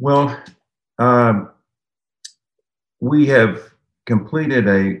 Well, we have completed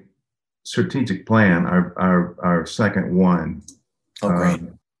a strategic plan, our second one. Oh, great.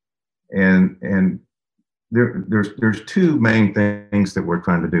 And there's two main things that we're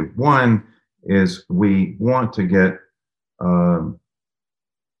trying to do. One is we want to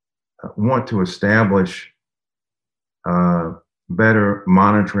establish better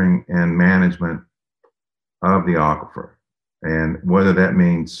monitoring and management of the aquifer, and whether that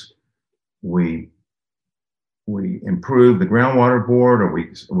means we improve the groundwater board, or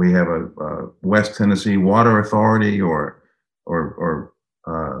we have a West Tennessee Water Authority, or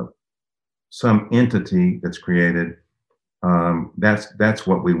some entity that's created. That's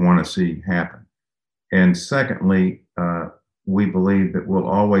what we want to see happen. And secondly, we believe that we'll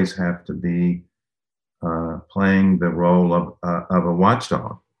always have to be playing the role of a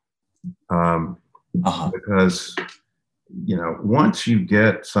watchdog, because once you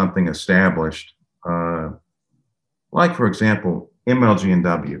get something established, like for example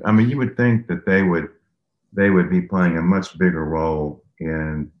MLG&W, I mean, you would think that they would be playing a much bigger role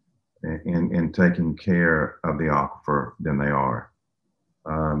in taking care of the aquifer than they are.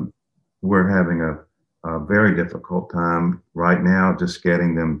 We're having a very difficult time right now just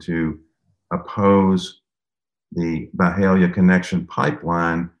getting them to oppose the Byhalia Connection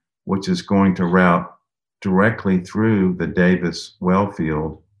pipeline, which is going to route directly through the Davis well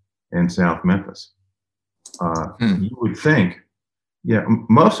field in South Memphis. You would think,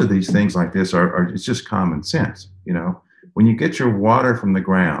 most of these things like this are it's just common sense. When you get your water from the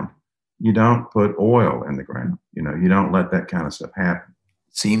ground, you don't put oil in the ground. You don't let that kind of stuff happen.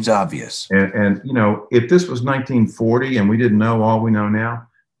 Seems obvious. And if this was 1940 and we didn't know all we know now,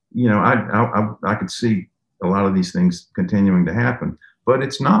 I could see a lot of these things continuing to happen. But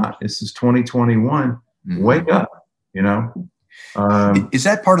it's not. This is 2021. Mm-hmm. Wake up. Is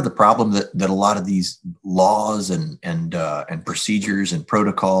that part of the problem that a lot of these laws and procedures and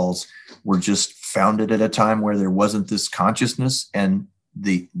protocols were just founded at a time where there wasn't this consciousness, and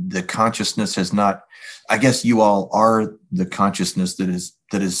the consciousness has not? I guess you all are the consciousness that is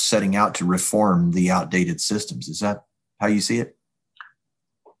setting out to reform the outdated systems. Is that how you see it?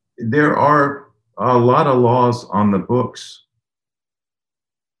 There are a lot of laws on the books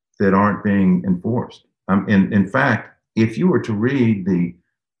that aren't being enforced. In fact, if you were to read the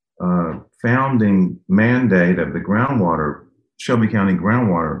founding mandate of the Shelby County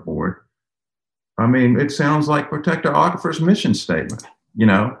Groundwater Board, I mean, it sounds like Protect Our Aquifer's mission statement.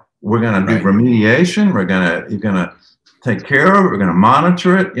 We're going to do remediation. You're going to take care of it. We're going to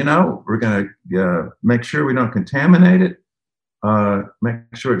monitor it. We're going to make sure we don't contaminate it.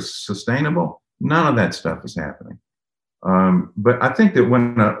 Make sure it's sustainable. None of that stuff is happening. But I think that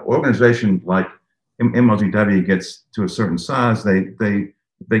when an organization like MLG&W gets to a certain size, they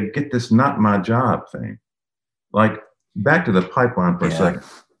get this "not my job" thing. Like, back to the pipeline for a second.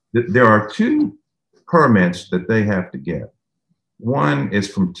 There are two permits that they have to get. One is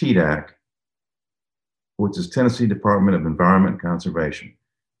from TDAC, which is Tennessee Department of Environment and Conservation,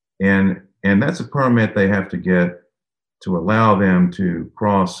 and that's a permit they have to get to allow them to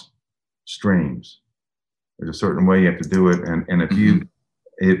cross streams. There's a certain way you have to do it, and if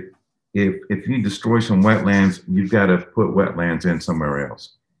you destroy some wetlands, you've got to put wetlands in somewhere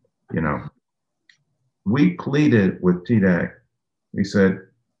else. We pleaded with TDAC. We said,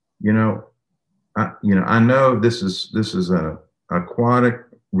 I know this is a aquatic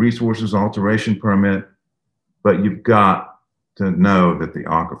resources alteration permit, but you've got to know that the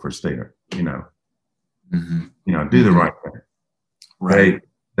aquifer's there. Do the right thing. Right.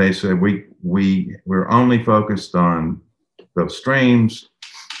 They said we're only focused on the streams.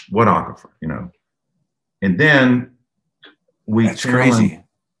 What aquifer? And then that's crazy.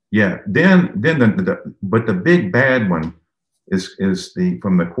 Yeah. Then but the big bad one is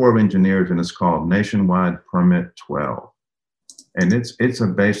from the Corps of Engineers, and it's called Nationwide Permit 12. And it's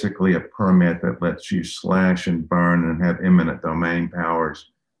basically a permit that lets you slash and burn and have eminent domain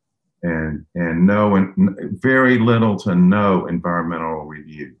powers, and very little to no environmental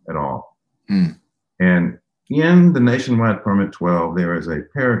review at all. And in the Nationwide Permit 12, there is a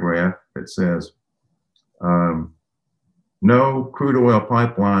paragraph that says, no crude oil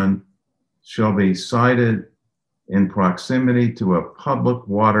pipeline shall be sited in proximity to a public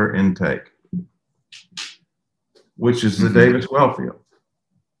water intake, which is the Davis Wellfield.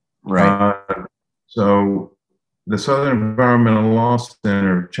 Right. So the Southern Environmental Law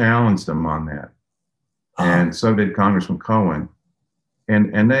Center challenged them on that. And so did Congressman Cohen.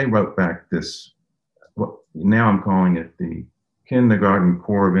 And they wrote back this, now I'm calling it the Kindergarten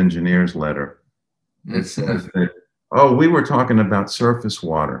Corps of Engineers letter. It says that, oh, we were talking about surface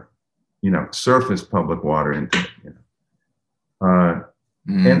water, surface public water intake.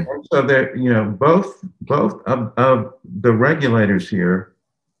 And so that, both of the regulators here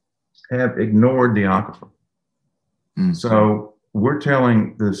have ignored the aquifer. So we're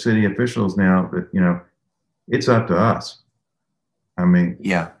telling the city officials now that, it's up to us. I mean,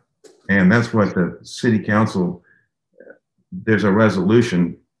 yeah. And that's what the city council, there's a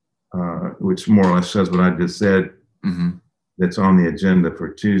resolution, which more or less says what I just said, that's on the agenda for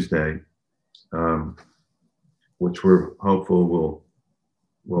Tuesday, which we're hopeful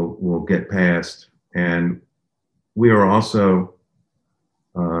will get passed. And we are also,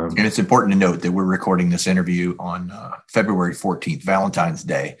 and it's important to note that we're recording this interview on February 14th, Valentine's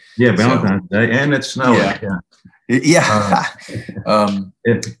Day. Yeah, Valentine's Day, and it's snowing. Yeah.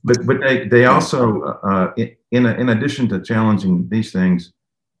 But they also, in addition to challenging these things,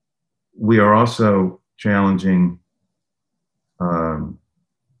 we are also challenging the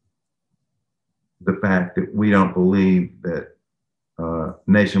fact that we don't believe that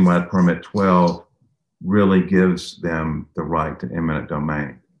Nationwide Permit 12 really gives them the right to eminent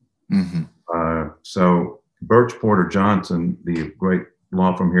domain. So Birch Porter Johnson, the great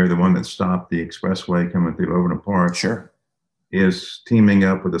law firm here, the one that stopped the expressway coming through Overland Park, is teaming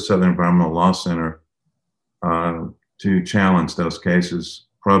up with the Southern Environmental Law Center to challenge those cases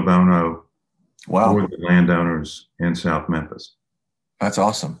pro bono for the landowners in South Memphis. That's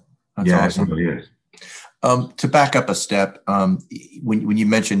awesome. That's awesome. It really is. To back up a step, when you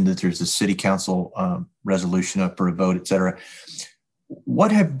mentioned that there's a city council resolution up for a vote, et cetera,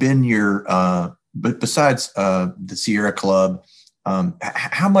 what have been your, but besides the Sierra Club,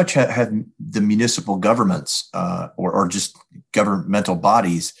 how much have the municipal governments or just governmental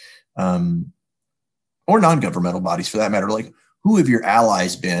bodies or non-governmental bodies for that matter, like who have your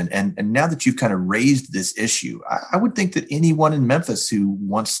allies been? And now that you've kind of raised this issue, I would think that anyone in Memphis who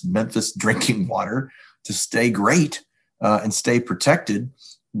wants Memphis drinking water to stay great and stay protected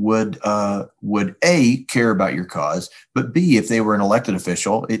would A, care about your cause, but B, if they were an elected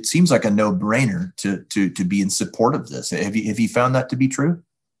official, it seems like a no-brainer to be in support of this. Have you found that to be true?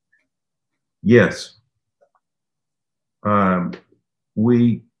 Yes.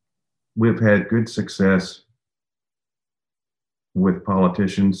 We've had good success with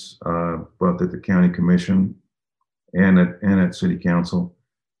politicians, both at the county commission and at city council.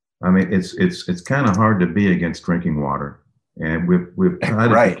 I mean, it's kind of hard to be against drinking water, and we've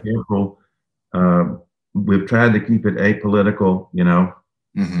tried to be careful. We've tried to keep it apolitical,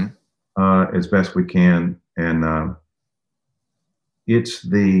 as best we can. And it's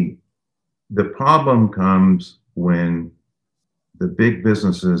the problem comes when the big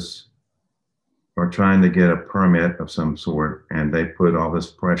businesses are trying to get a permit of some sort, and they put all this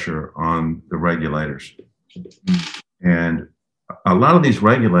pressure on the regulators. And a lot of these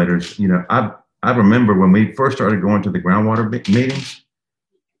regulators, I remember when we first started going to the groundwater meetings,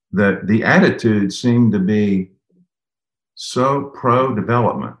 that the attitude seemed to be so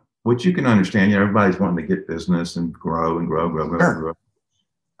pro-development, which you can understand. Everybody's wanting to get business and grow and grow.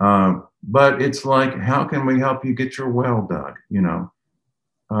 But it's like, how can we help you get your well dug?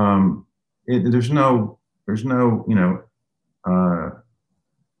 There's no,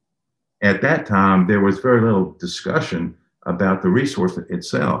 at that time, there was very little discussion about the resource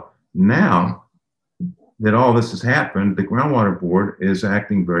itself. Now that all this has happened, the Groundwater Board is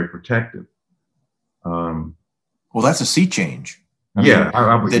acting very protective. Well, that's a sea change.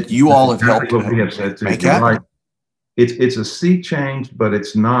 That you all have helped what we have said too. Make happen. Right. It's a sea change, but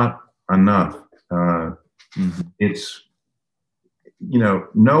it's not enough. It's, no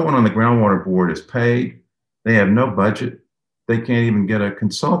one on the Groundwater Board is paid. They have no budget. They can't even get a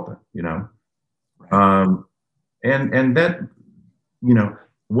consultant, and that,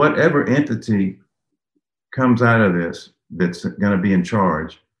 whatever entity comes out of this that's going to be in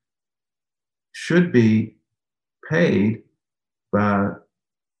charge should be paid by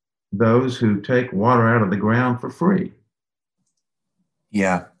those who take water out of the ground for free.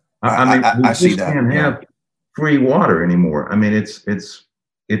 Yeah. I see that. Can't have free water anymore. I mean, it's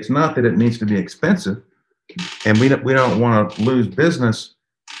not that it needs to be expensive, and we don't want to lose business,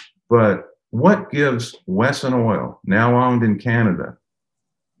 but what gives Wesson Oil, now owned in Canada,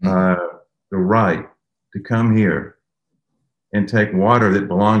 the right to come here and take water that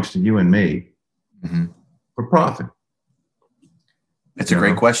belongs to you and me for profit? It's a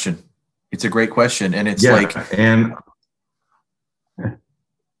great question. It's a great question. And it's and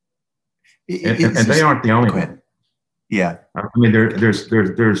they aren't the only one. Yeah. I mean, there's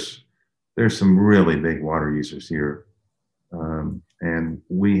some really big water users here. And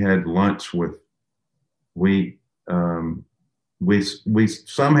we had lunch with, we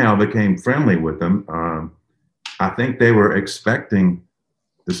somehow became friendly with them. I think they were expecting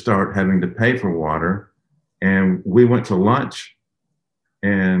to start having to pay for water, and we went to lunch,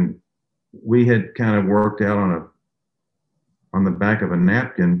 and we had kind of worked out on the back of a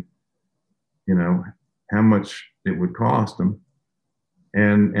napkin, you know, how much it would cost them,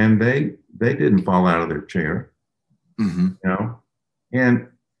 and they didn't fall out of their chair, you know. And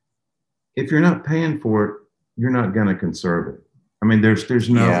if you're not paying for it, you're not going to conserve it. I mean, there's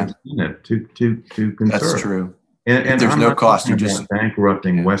no incentive to conserve. That's true. And there's no cost, you just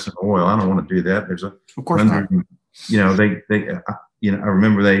bankrupting Wesson Oil. I don't want to do that. There's a, of course not. You know, I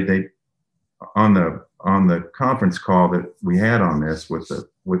remember they on the conference call that we had on this with the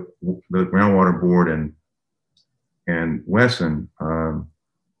Groundwater Board and Wesson.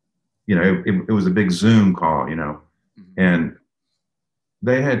 You know, it was a big Zoom call. You know, and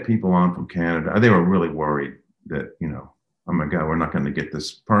they had people on from Canada. They were really worried that, you know, oh my God, we're not going to get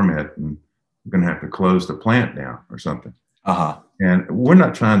this permit and we're going to have to close the plant down or something. And we're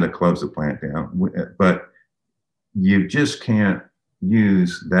not trying to close the plant down, but you just can't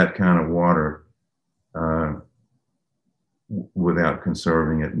use that kind of water without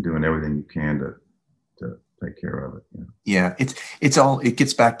conserving it and doing everything you can to take care of it. You know? Yeah, it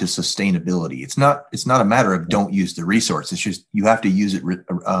gets back to sustainability. It's not a matter of don't use the resource. It's just you have to use it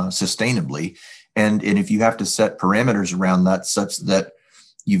sustainably, and if you have to set parameters around that such that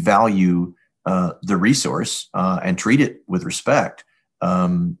you value the resource and treat it with respect,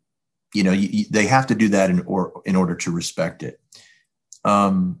 you know, they have to do that in order to respect it.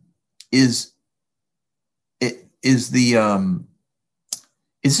 Is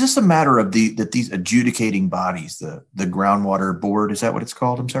this a matter of that these adjudicating bodies, the Groundwater Board, is that what it's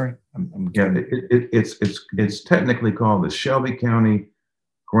called? I'm sorry. It's technically called the Shelby County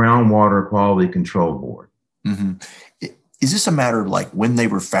Groundwater Quality Control Board. Is this a matter of like when they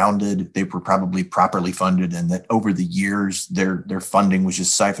were founded, they were probably properly funded, and that over the years their funding was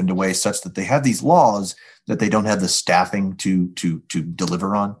just siphoned away such that they have these laws that they don't have the staffing to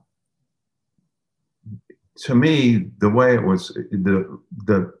deliver on? To me, the way it was,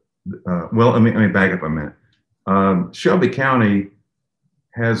 well, let me back up a minute. Shelby County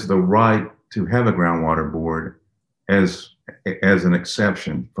has the right to have a groundwater board as an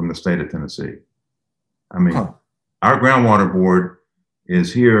exception from the state of Tennessee. I mean, our groundwater board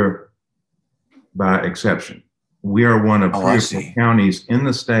is here by exception. We are one of 3 or 4 counties in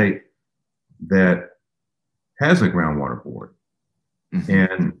the state that has a groundwater board.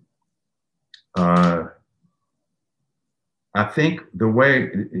 And I think the way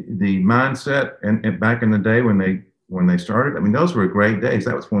the mindset and back in the day when they started, I mean, those were great days.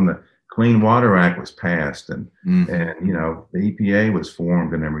 That was when the Clean Water Act was passed and you know, the EPA was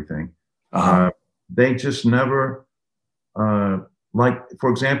formed and everything. They just never, like, for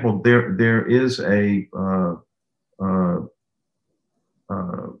example, there is a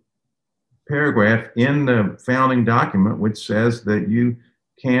paragraph in the founding document which says that you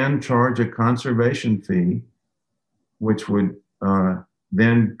can charge a conservation fee, which would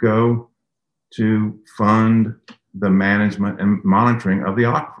then go to fund the management and monitoring of the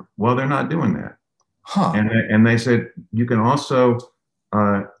aquifer. Well, they're not doing that. And they said you can also,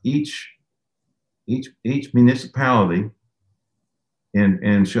 each municipality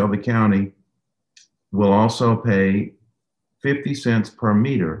in Shelby County will also pay 50 cents per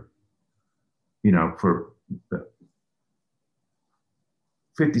meter, you know, for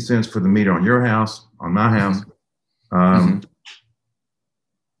 50 cents for the meter on your house, on my house,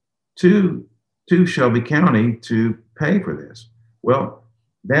 to Shelby County to pay for this. Well,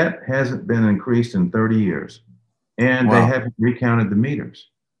 that hasn't been increased in 30 years, and they haven't recounted the meters.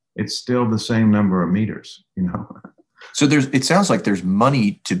 It's still the same number of meters, you know. So it sounds like there's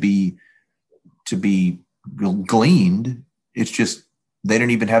money to be gleaned. It's just they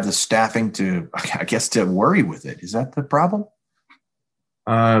don't even have the staffing to, I guess, to worry with it. Is that the problem?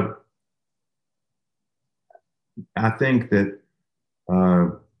 I think that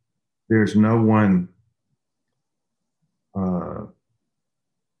there's no one,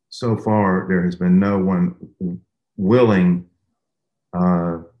 so far, there has been no one willing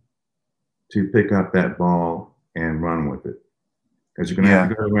to pick up that ball and run with it. Because you're going to have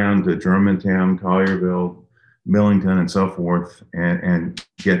to go around to Germantown, Collierville, Millington, and so forth, and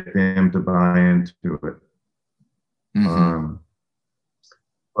get them to buy into it. Mm-hmm.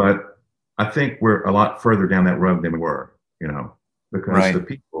 But I think we're a lot further down that road than we were, because the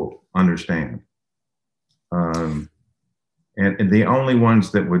people understand. And the only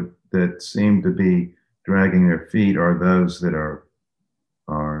ones that seem to be dragging their feet are those that are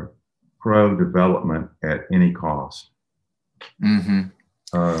pro-development at any cost. Mm-hmm.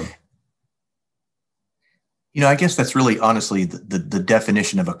 I guess that's really honestly the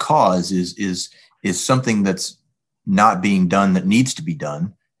definition of a cause is something that's not being done that needs to be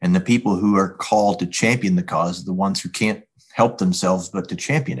done. And the people who are called to champion the cause are the ones who can't help themselves but to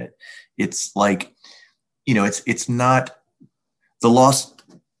champion it. It's like, it's not, the lost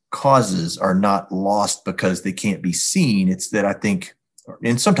causes are not lost because they can't be seen. It's that I think,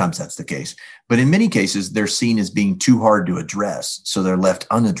 and sometimes that's the case, but in many cases, they're seen as being too hard to address. So they're left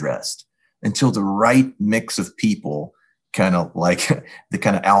unaddressed until the right mix of people, kind of like the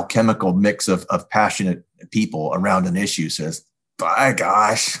kind of alchemical mix of passionate people around an issue says, by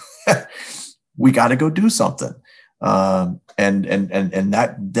gosh, we got to go do something. And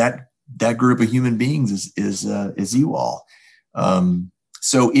that group of human beings is you all.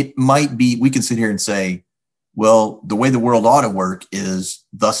 So it might be, we can sit here and say, well, the way the world ought to work is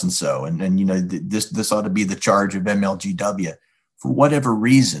thus and so. And this ought to be the charge of MLGW. For whatever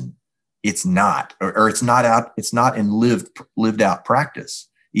reason, it's not, or it's not in lived out practice,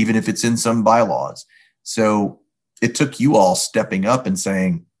 even if it's in some bylaws. So it took you all stepping up and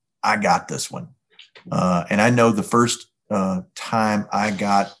saying, I got this one. And I know the first time I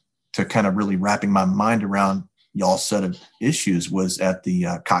got to kind of really wrapping my mind around y'all's set of issues was at the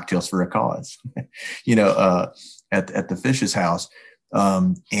Cocktails for a Cause, at the Fish's house.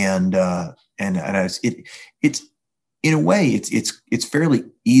 It's in a way, it's fairly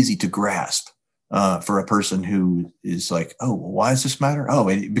easy to grasp for a person who is like, oh, well, why does this matter? Oh,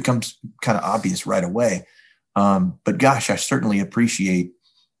 it becomes kind of obvious right away. But gosh, I certainly appreciate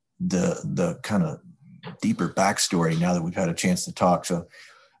the kind of deeper backstory now that we've had a chance to talk. So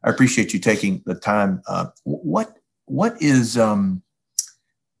I appreciate you taking the time. What is, I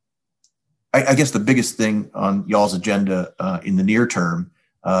guess the biggest thing on y'all's agenda in the near term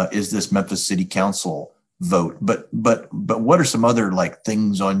is this Memphis City Council vote. But what are some other like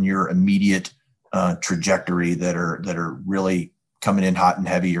things on your immediate trajectory that are really coming in hot and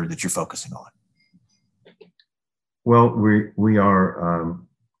heavy, or that you're focusing on? Well, we are,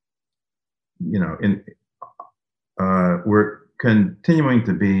 we're continuing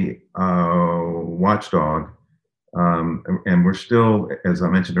to be a watchdog, and we're still, as I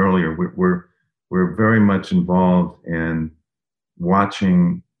mentioned earlier, we're very much involved in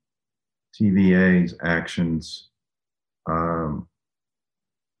watching TVA's actions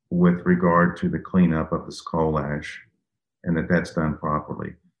with regard to the cleanup of this coal ash, and that's done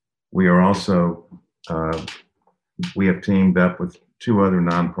properly. We are also we have teamed up with two other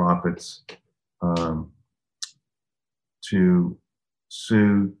nonprofits to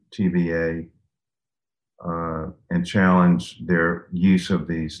sue TVA and challenge their use of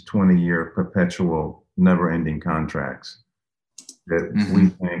these 20-year perpetual never-ending contracts that we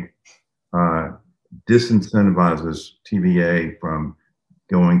think disincentivizes TVA from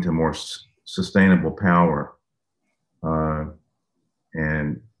going to more sustainable power.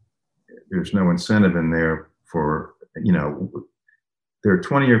 And there's no incentive in there for, there are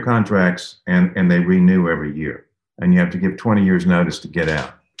 20-year contracts and they renew every year. And you have to give 20 years notice to get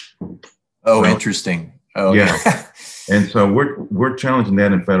out. Oh, so, interesting. Oh, yeah. And so we're challenging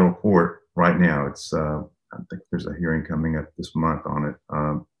that in federal court right now. It's I think there's a hearing coming up this month on it.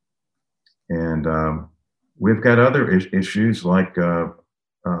 And we've got other issues like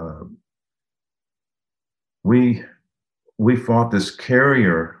we fought this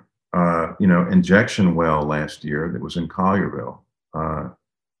Carrier injection well last year that was in Collierville.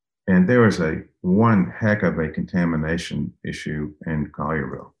 And there was one heck of a contamination issue in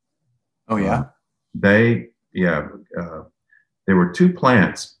Collierville. Oh, yeah? There were two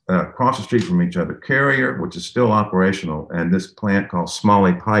plants across the street from each other, Carrier, which is still operational, and this plant called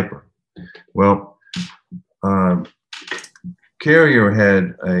Smalley Piper. Well, Carrier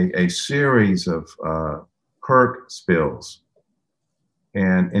had a series of perk spills.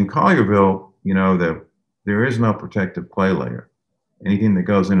 And in Collierville, there is no protective clay layer. Anything that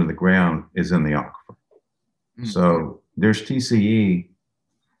goes into the ground is in the aquifer. Mm-hmm. So there's TCE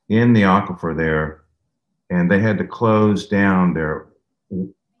in the aquifer there, and they had to close down their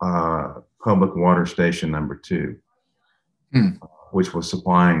public water station number 2, which was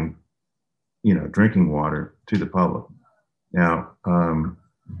supplying drinking water to the public. Now,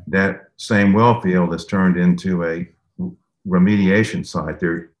 that same well field has turned into a remediation site.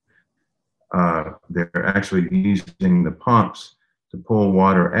 They're actually using the pumps to pull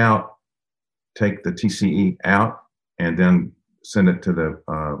water out, take the TCE out, and then send it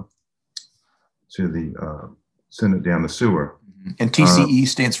send it down the sewer. And TCE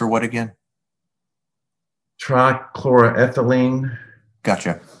stands for what again? Trichloroethylene.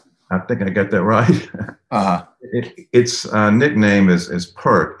 Gotcha. I think I got that right. Uh-huh. Its nickname is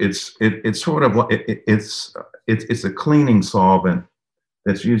PERT. It's sort of like it's a cleaning solvent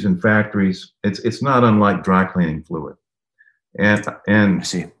that's used in factories. It's not unlike dry cleaning fluid. And I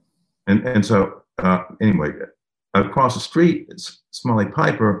see. And so anyway, across the street, Smalley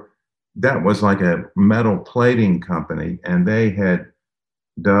Piper, that was like a metal plating company, and they had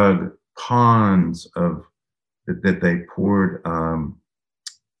dug ponds that they poured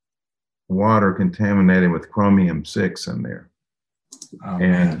water contaminated with chromium-6 in there. Oh, and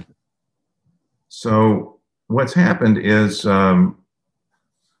man. So what's happened is now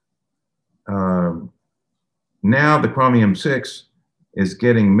the chromium-6 is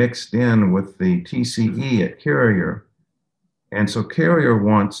getting mixed in with the TCE at Carrier. And so Carrier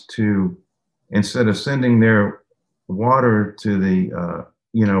wants to, instead of sending their water to the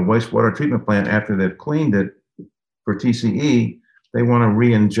wastewater treatment plant after they've cleaned it for TCE, they want to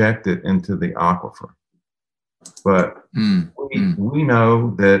re-inject it into the aquifer. But we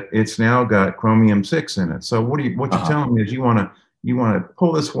know that it's now got chromium-6 in it. So what you're telling me is you want to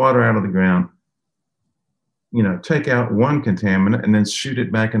pull this water out of the ground, take out one contaminant and then shoot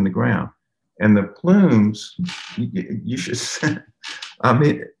it back in the ground. And the plumes, you should, I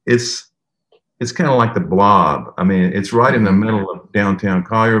mean, it's kind of like the Blob. I mean, it's right in the middle of downtown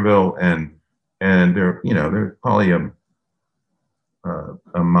Collierville, and they're probably a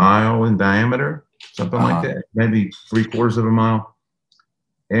mile in diameter, something like that, maybe 3/4 of a mile.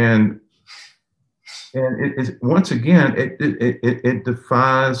 And it once again, it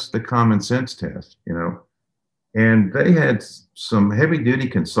defies the common sense test, And they had some heavy duty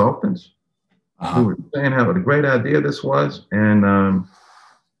consultants who were saying how a great idea this was. And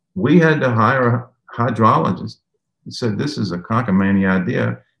we had to hire a hydrologist who said, this is a cockamamie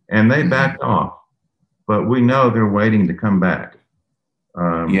idea. And they backed off. But we know they're waiting to come back.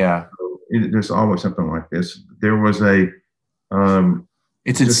 There's always something like this. There was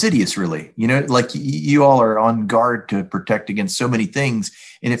it's insidious, really. Like you all are on guard to protect against so many things.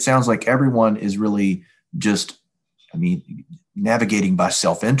 And it sounds like everyone is really just, navigating by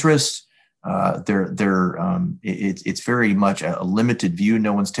self-interest. It's very much a limited view.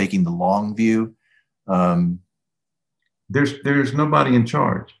 No one's taking the long view. There's nobody in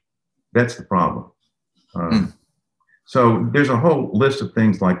charge. That's the problem. So there's a whole list of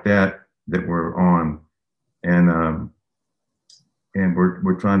things like that we're on, and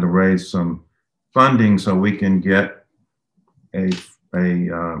we're trying to raise some funding so we can get a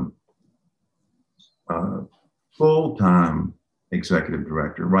full-time executive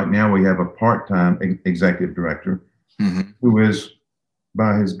director. Right now we have a part-time executive director who is,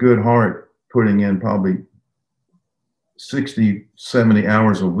 by his good heart, putting in probably 60, 70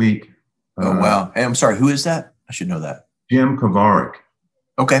 hours a week. Oh, wow. Hey, I'm sorry, who is that? I should know that. Jim Kovarik.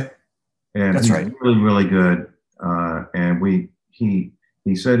 Okay. And that's he's right. Really, really good. And he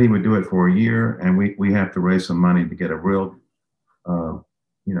said he would do it for a year, and we have to raise some money to get a real,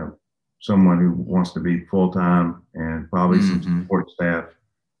 someone who wants to be full-time and probably some support staff.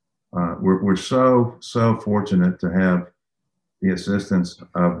 We're so fortunate to have the assistance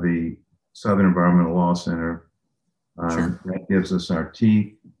of the Southern Environmental Law Center. That gives us our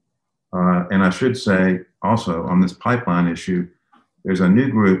teeth. And I should say also on this pipeline issue, there's a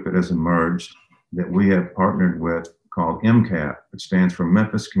new group that has emerged that we have partnered with called MCAP, which stands for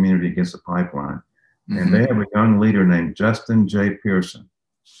Memphis Community Against the Pipeline. And they have a young leader named Justin J. Pearson.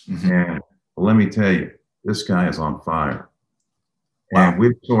 And let me tell you, this guy is on fire. Wow. And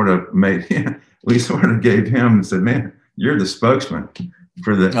we sort of gave him and said, man, you're the spokesman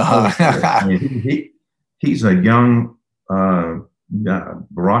for the, he's a young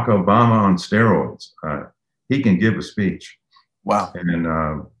Barack Obama on steroids. He can give a speech. Wow.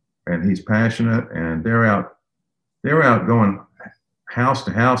 And he's passionate, and they're out going house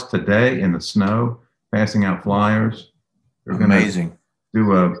to house today in the snow, passing out flyers. They're amazing.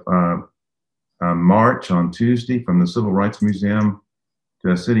 Do a march on Tuesday from the Civil Rights Museum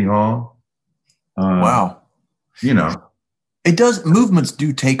to City Hall. Wow. It does. Movements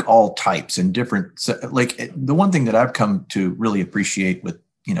do take all types and different. Like the one thing that I've come to really appreciate with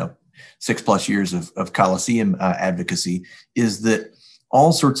 6+ years of Coliseum advocacy is that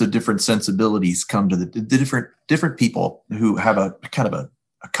all sorts of different sensibilities come to the different people who have a kind of a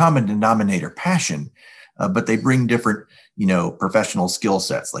common denominator passion, but they bring different, professional skill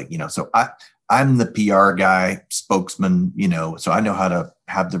sets. Like, so I'm the PR guy, spokesman, so I know how to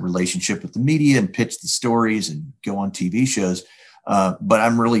have the relationship with the media and pitch the stories and go on TV shows. But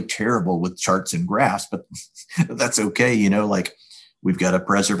I'm really terrible with charts and graphs, but that's okay. Like we've got a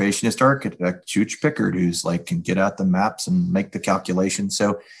preservationist architect, Chooch Pickard, who's like, can get out the maps and make the calculations.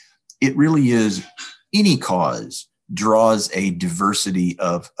 So it really is, any cause draws a diversity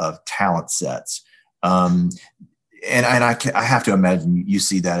of talent sets. And I have to imagine you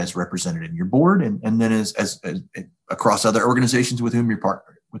see that as represented in your board and then as across other organizations with whom you're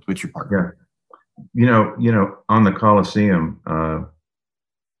partnered, with which you're partnered. Yeah. On the Coliseum,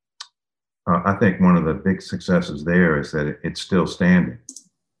 I think one of the big successes there is that it's still standing.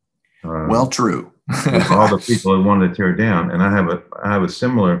 Well, true. All the people that wanted to tear it down. And I have a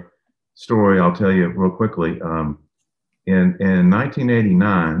similar story I'll tell you real quickly. In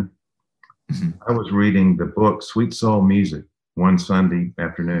 1989, I was reading the book Sweet Soul Music one Sunday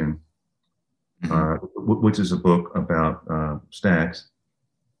afternoon, which is a book about Stax.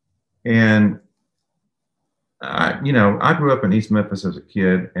 And I grew up in East Memphis as a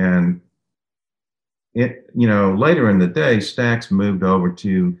kid, and later in the day, Stax moved over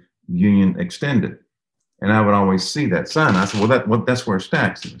to Union Extended, and I would always see that sign. I said, "Well, that's where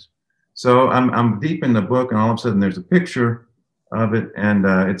Stax is." So I'm deep in the book, and all of a sudden there's a picture of it, and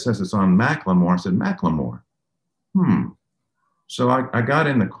it says it's on Macklemore. I said, "Macklemore, So I got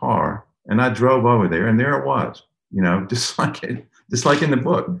in the car and I drove over there, and there it was, just like in the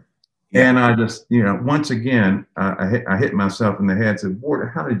book. Yeah. And I just, once again, I hit myself in the head. Said,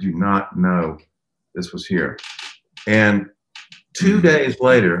 "Ward, how did you not know this was here?" And 2 days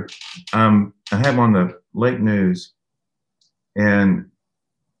later, I have on the late news, and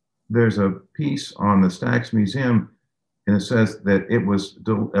there's a piece on the Stax Museum, and it says that it was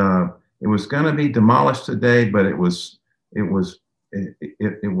going to be demolished today, but it was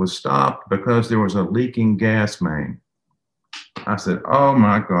stopped because there was a leaking gas main. I said, "Oh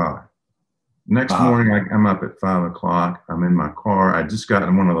my God." Next morning, I'm up at 5 o'clock. I'm in my car. I just got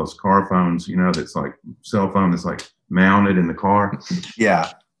one of those car phones, that's like cell phone that's like mounted in the car.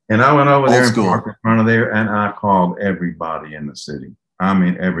 Yeah. And I went over there and parked in front of there, and I called everybody in the city. I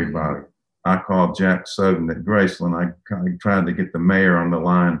mean, everybody. I called Jack Soden at Graceland. I tried to get the mayor on the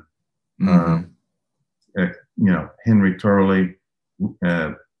line. Henry Turley.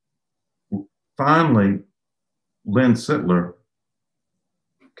 Finally, Lynn Sittler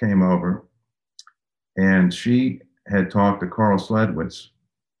came over, and she had talked to Carl Sledwitz,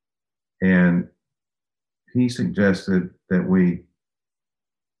 and he suggested that we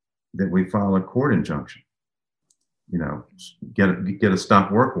file a court injunction, get a stop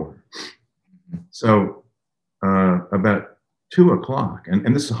work order. So about 2 o'clock,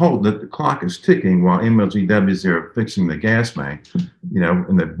 and this the clock is ticking while MLGWs are fixing the gas main,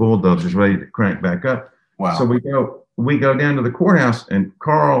 and the bulldozer's ready to crank back up. Wow. So we go down to the courthouse, and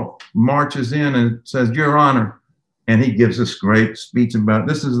Carl marches in and says, "Your Honor," and he gives this great speech about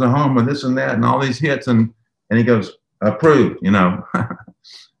this is the home of this and that and all these hits, and he goes, "Approved,"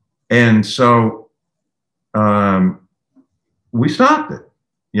 And so we stopped it,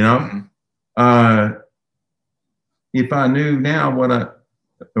 If I knew now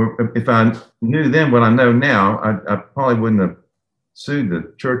if I knew then what I know now, I probably wouldn't have sued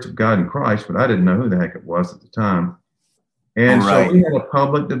the Church of God in Christ, but I didn't know who the heck it was at the time. And so we had a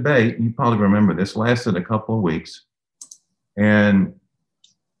public debate. You probably remember this, lasted a couple of weeks. And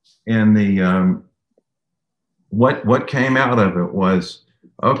the what came out of it was,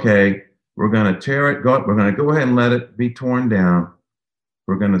 okay, we're going to tear it. We're going to go ahead and let it be torn down.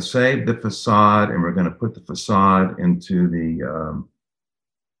 We're going to save the facade, and we're going to put the facade into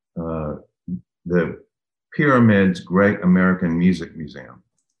the Pyramids Great American Music Museum.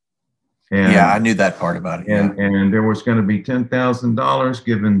 And, I knew that part about it. And there was going to be $10,000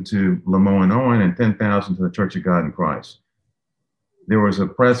 given to Lemoyne Owen and $10,000 to the Church of God in Christ. There was a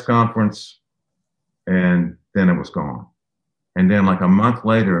press conference, and then it was gone. And then like a month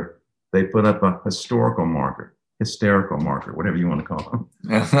later, they put up a hysterical marker, whatever you want to call them.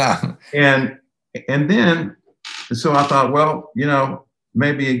 and then, so I thought, well,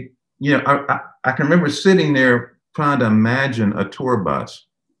 maybe, I can remember sitting there trying to imagine a tour bus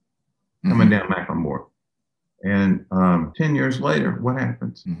coming down Macklemore. And 10 years later, what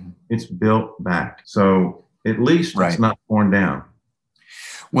happens? It's built back. So at least it's not torn down.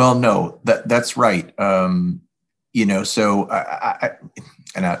 Well, no, that's right. I'll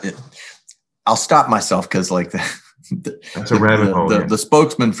stop myself because That's a rabbit hole. The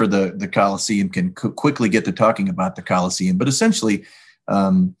spokesman for the Coliseum can quickly get to talking about the Coliseum, but essentially,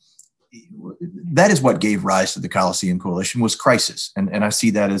 that is what gave rise to the Coliseum Coalition was crisis, and I see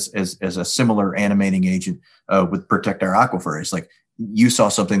that as a similar animating agent with Protect Our Aquifer. It's like you saw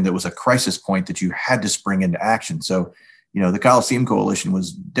something that was a crisis point that you had to spring into action. So, the Coliseum Coalition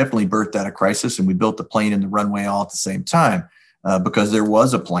was definitely birthed out of crisis, and we built the plane and the runway all at the same time because there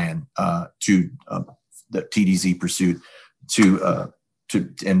was a plan to the TDZ pursuit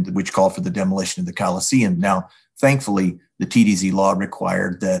and which called for the demolition of the Coliseum. Now, thankfully, the TDZ law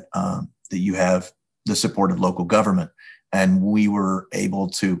required that you have the support of local government, and we were able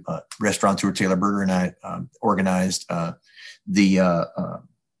to. Restaurateur Taylor Berger and I organized the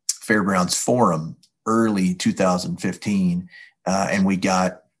Fairgrounds Forum early 2015, and we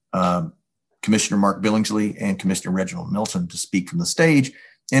got Commissioner Mark Billingsley and Commissioner Reginald Milton to speak from the stage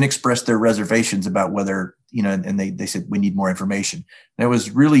and express their reservations about whether, and they said, we need more information. And it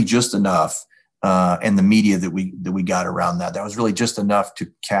was really just enough, and the media that we got around that was really just enough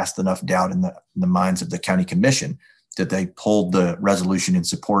to cast enough doubt in the minds of the county commission that they pulled the resolution in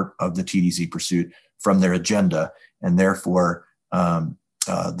support of the TDZ pursuit from their agenda. And therefore,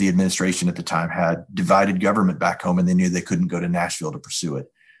 the administration at the time had divided government back home, and they knew they couldn't go to Nashville to pursue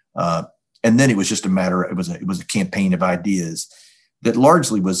it. And then it was just a matter. It was a campaign of ideas that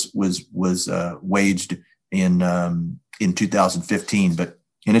largely was waged in 2015,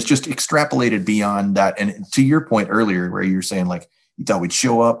 and it's just extrapolated beyond that. And to your point earlier, where you're saying like you thought we'd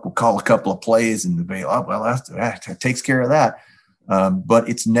show up, we'll call a couple of plays, and be, oh well, that takes care of that. But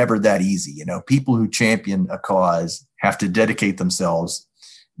it's never that easy. People who champion a cause have to dedicate themselves.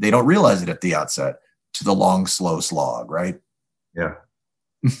 They don't realize it at the outset to the long, slow slog, right? Yeah.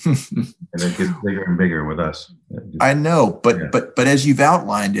 And it gets bigger and bigger with us. I know, but as you've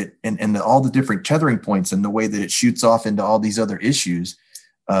outlined it, and all the different tethering points and the way that it shoots off into all these other issues,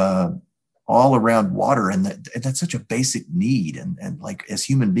 all around water, and that's such a basic need, and like as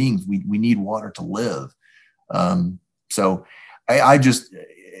human beings, we need water to live. So I just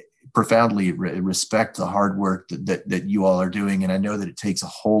profoundly respect the hard work that you all are doing, and I know that it takes a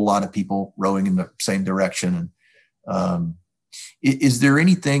whole lot of people rowing in the same direction. And is there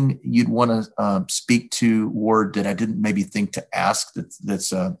anything you'd want to speak to, Ward, that I didn't maybe think to ask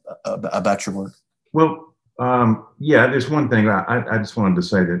that's about your work? Well, yeah, there's one thing I just wanted to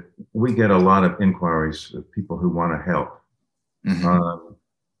say that we get a lot of inquiries of people who want to help. Mm-hmm.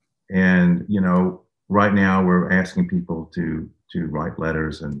 And, right now we're asking people to write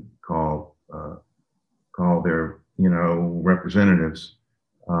letters and call their, representatives.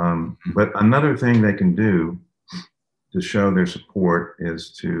 But another thing they can do to show their support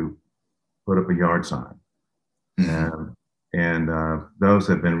is to put up a yard sign. Mm-hmm. And those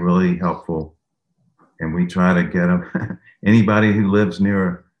have been really helpful. And we try to get them, anybody who lives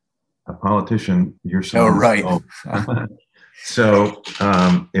near a politician, you're so. Oh, right. So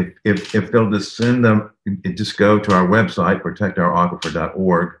if they'll just send them, just go to our website,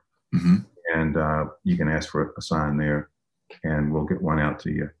 protectouraquifer.org, mm-hmm. and you can ask for a sign there, and we'll get one out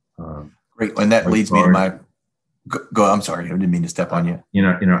to you. Great. And that leads me to my, go, I'm sorry, I didn't mean to step on you.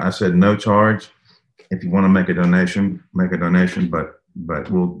 I said no charge. If you want to make a donation,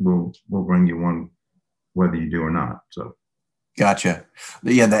 but we'll bring you one whether you do or not. So. Gotcha.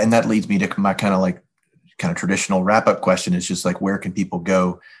 Yeah. And that leads me to my kind of traditional wrap-up question is just like, where can people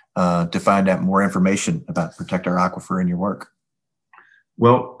go to find out more information about Protect Our Aquifer and your work?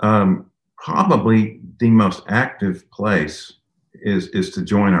 Well, probably the most active place is to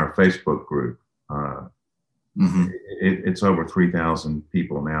join our Facebook group. Mm-hmm. It's over 3,000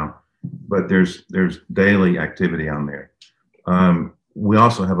 people now, but there's daily activity on there. We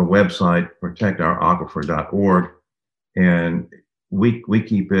also have a website, protectouraquifer.org, and we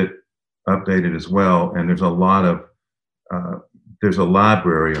keep it updated as well. And there's a lot of there's a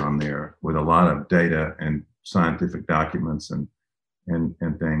library on there with a lot of data and scientific documents and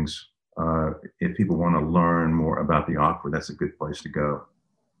things. If people want to learn more about the aquifer, that's a good place to go.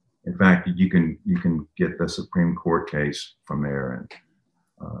 In fact, you can get the Supreme Court case from there, and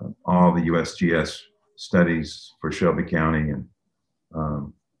all the USGS studies for Shelby County, and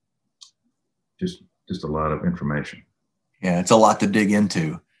just a lot of information. Yeah, it's a lot to dig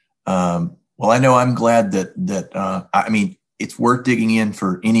into. Well, I know I'm glad that I mean, it's worth digging in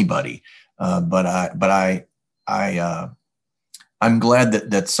for anybody. But I'm glad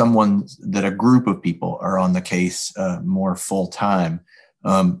that a group of people are on the case more full time.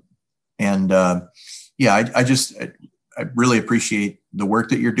 I really appreciate the work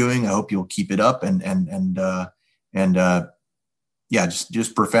that you're doing. I hope you'll keep it up and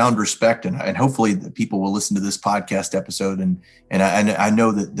just profound respect, and hopefully the people will listen to this podcast episode, and I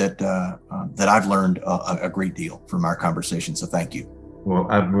know that I've learned a great deal from our conversation. So thank you. Well,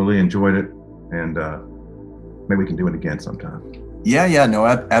 I've really enjoyed it, and maybe we can do it again sometime. Yeah, no,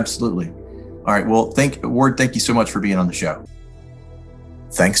 absolutely. All right, well, Ward, thank you so much for being on the show.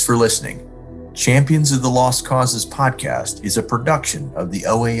 Thanks for listening. Champions of the Lost Causes podcast is a production of the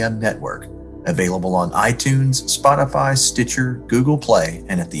OAM Network, available on iTunes, Spotify, Stitcher, Google Play,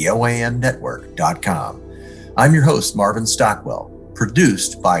 and at the OAMnetwork.com. I'm your host, Marvin Stockwell,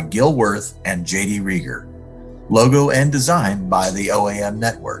 produced by Gil Worth and JD Rieger. Logo and design by the OAM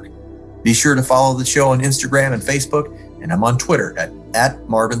Network. Be sure to follow the show on Instagram and Facebook, and I'm on Twitter at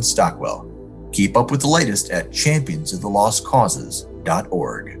Marvin Stockwell. Keep up with the latest at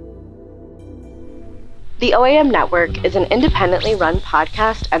championsofTheLostCauses.org. The OAM Network is an independently run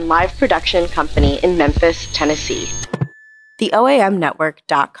podcast and live production company in Memphis, Tennessee.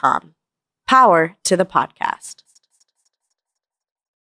 TheOAMnetwork.com. Power to the podcast.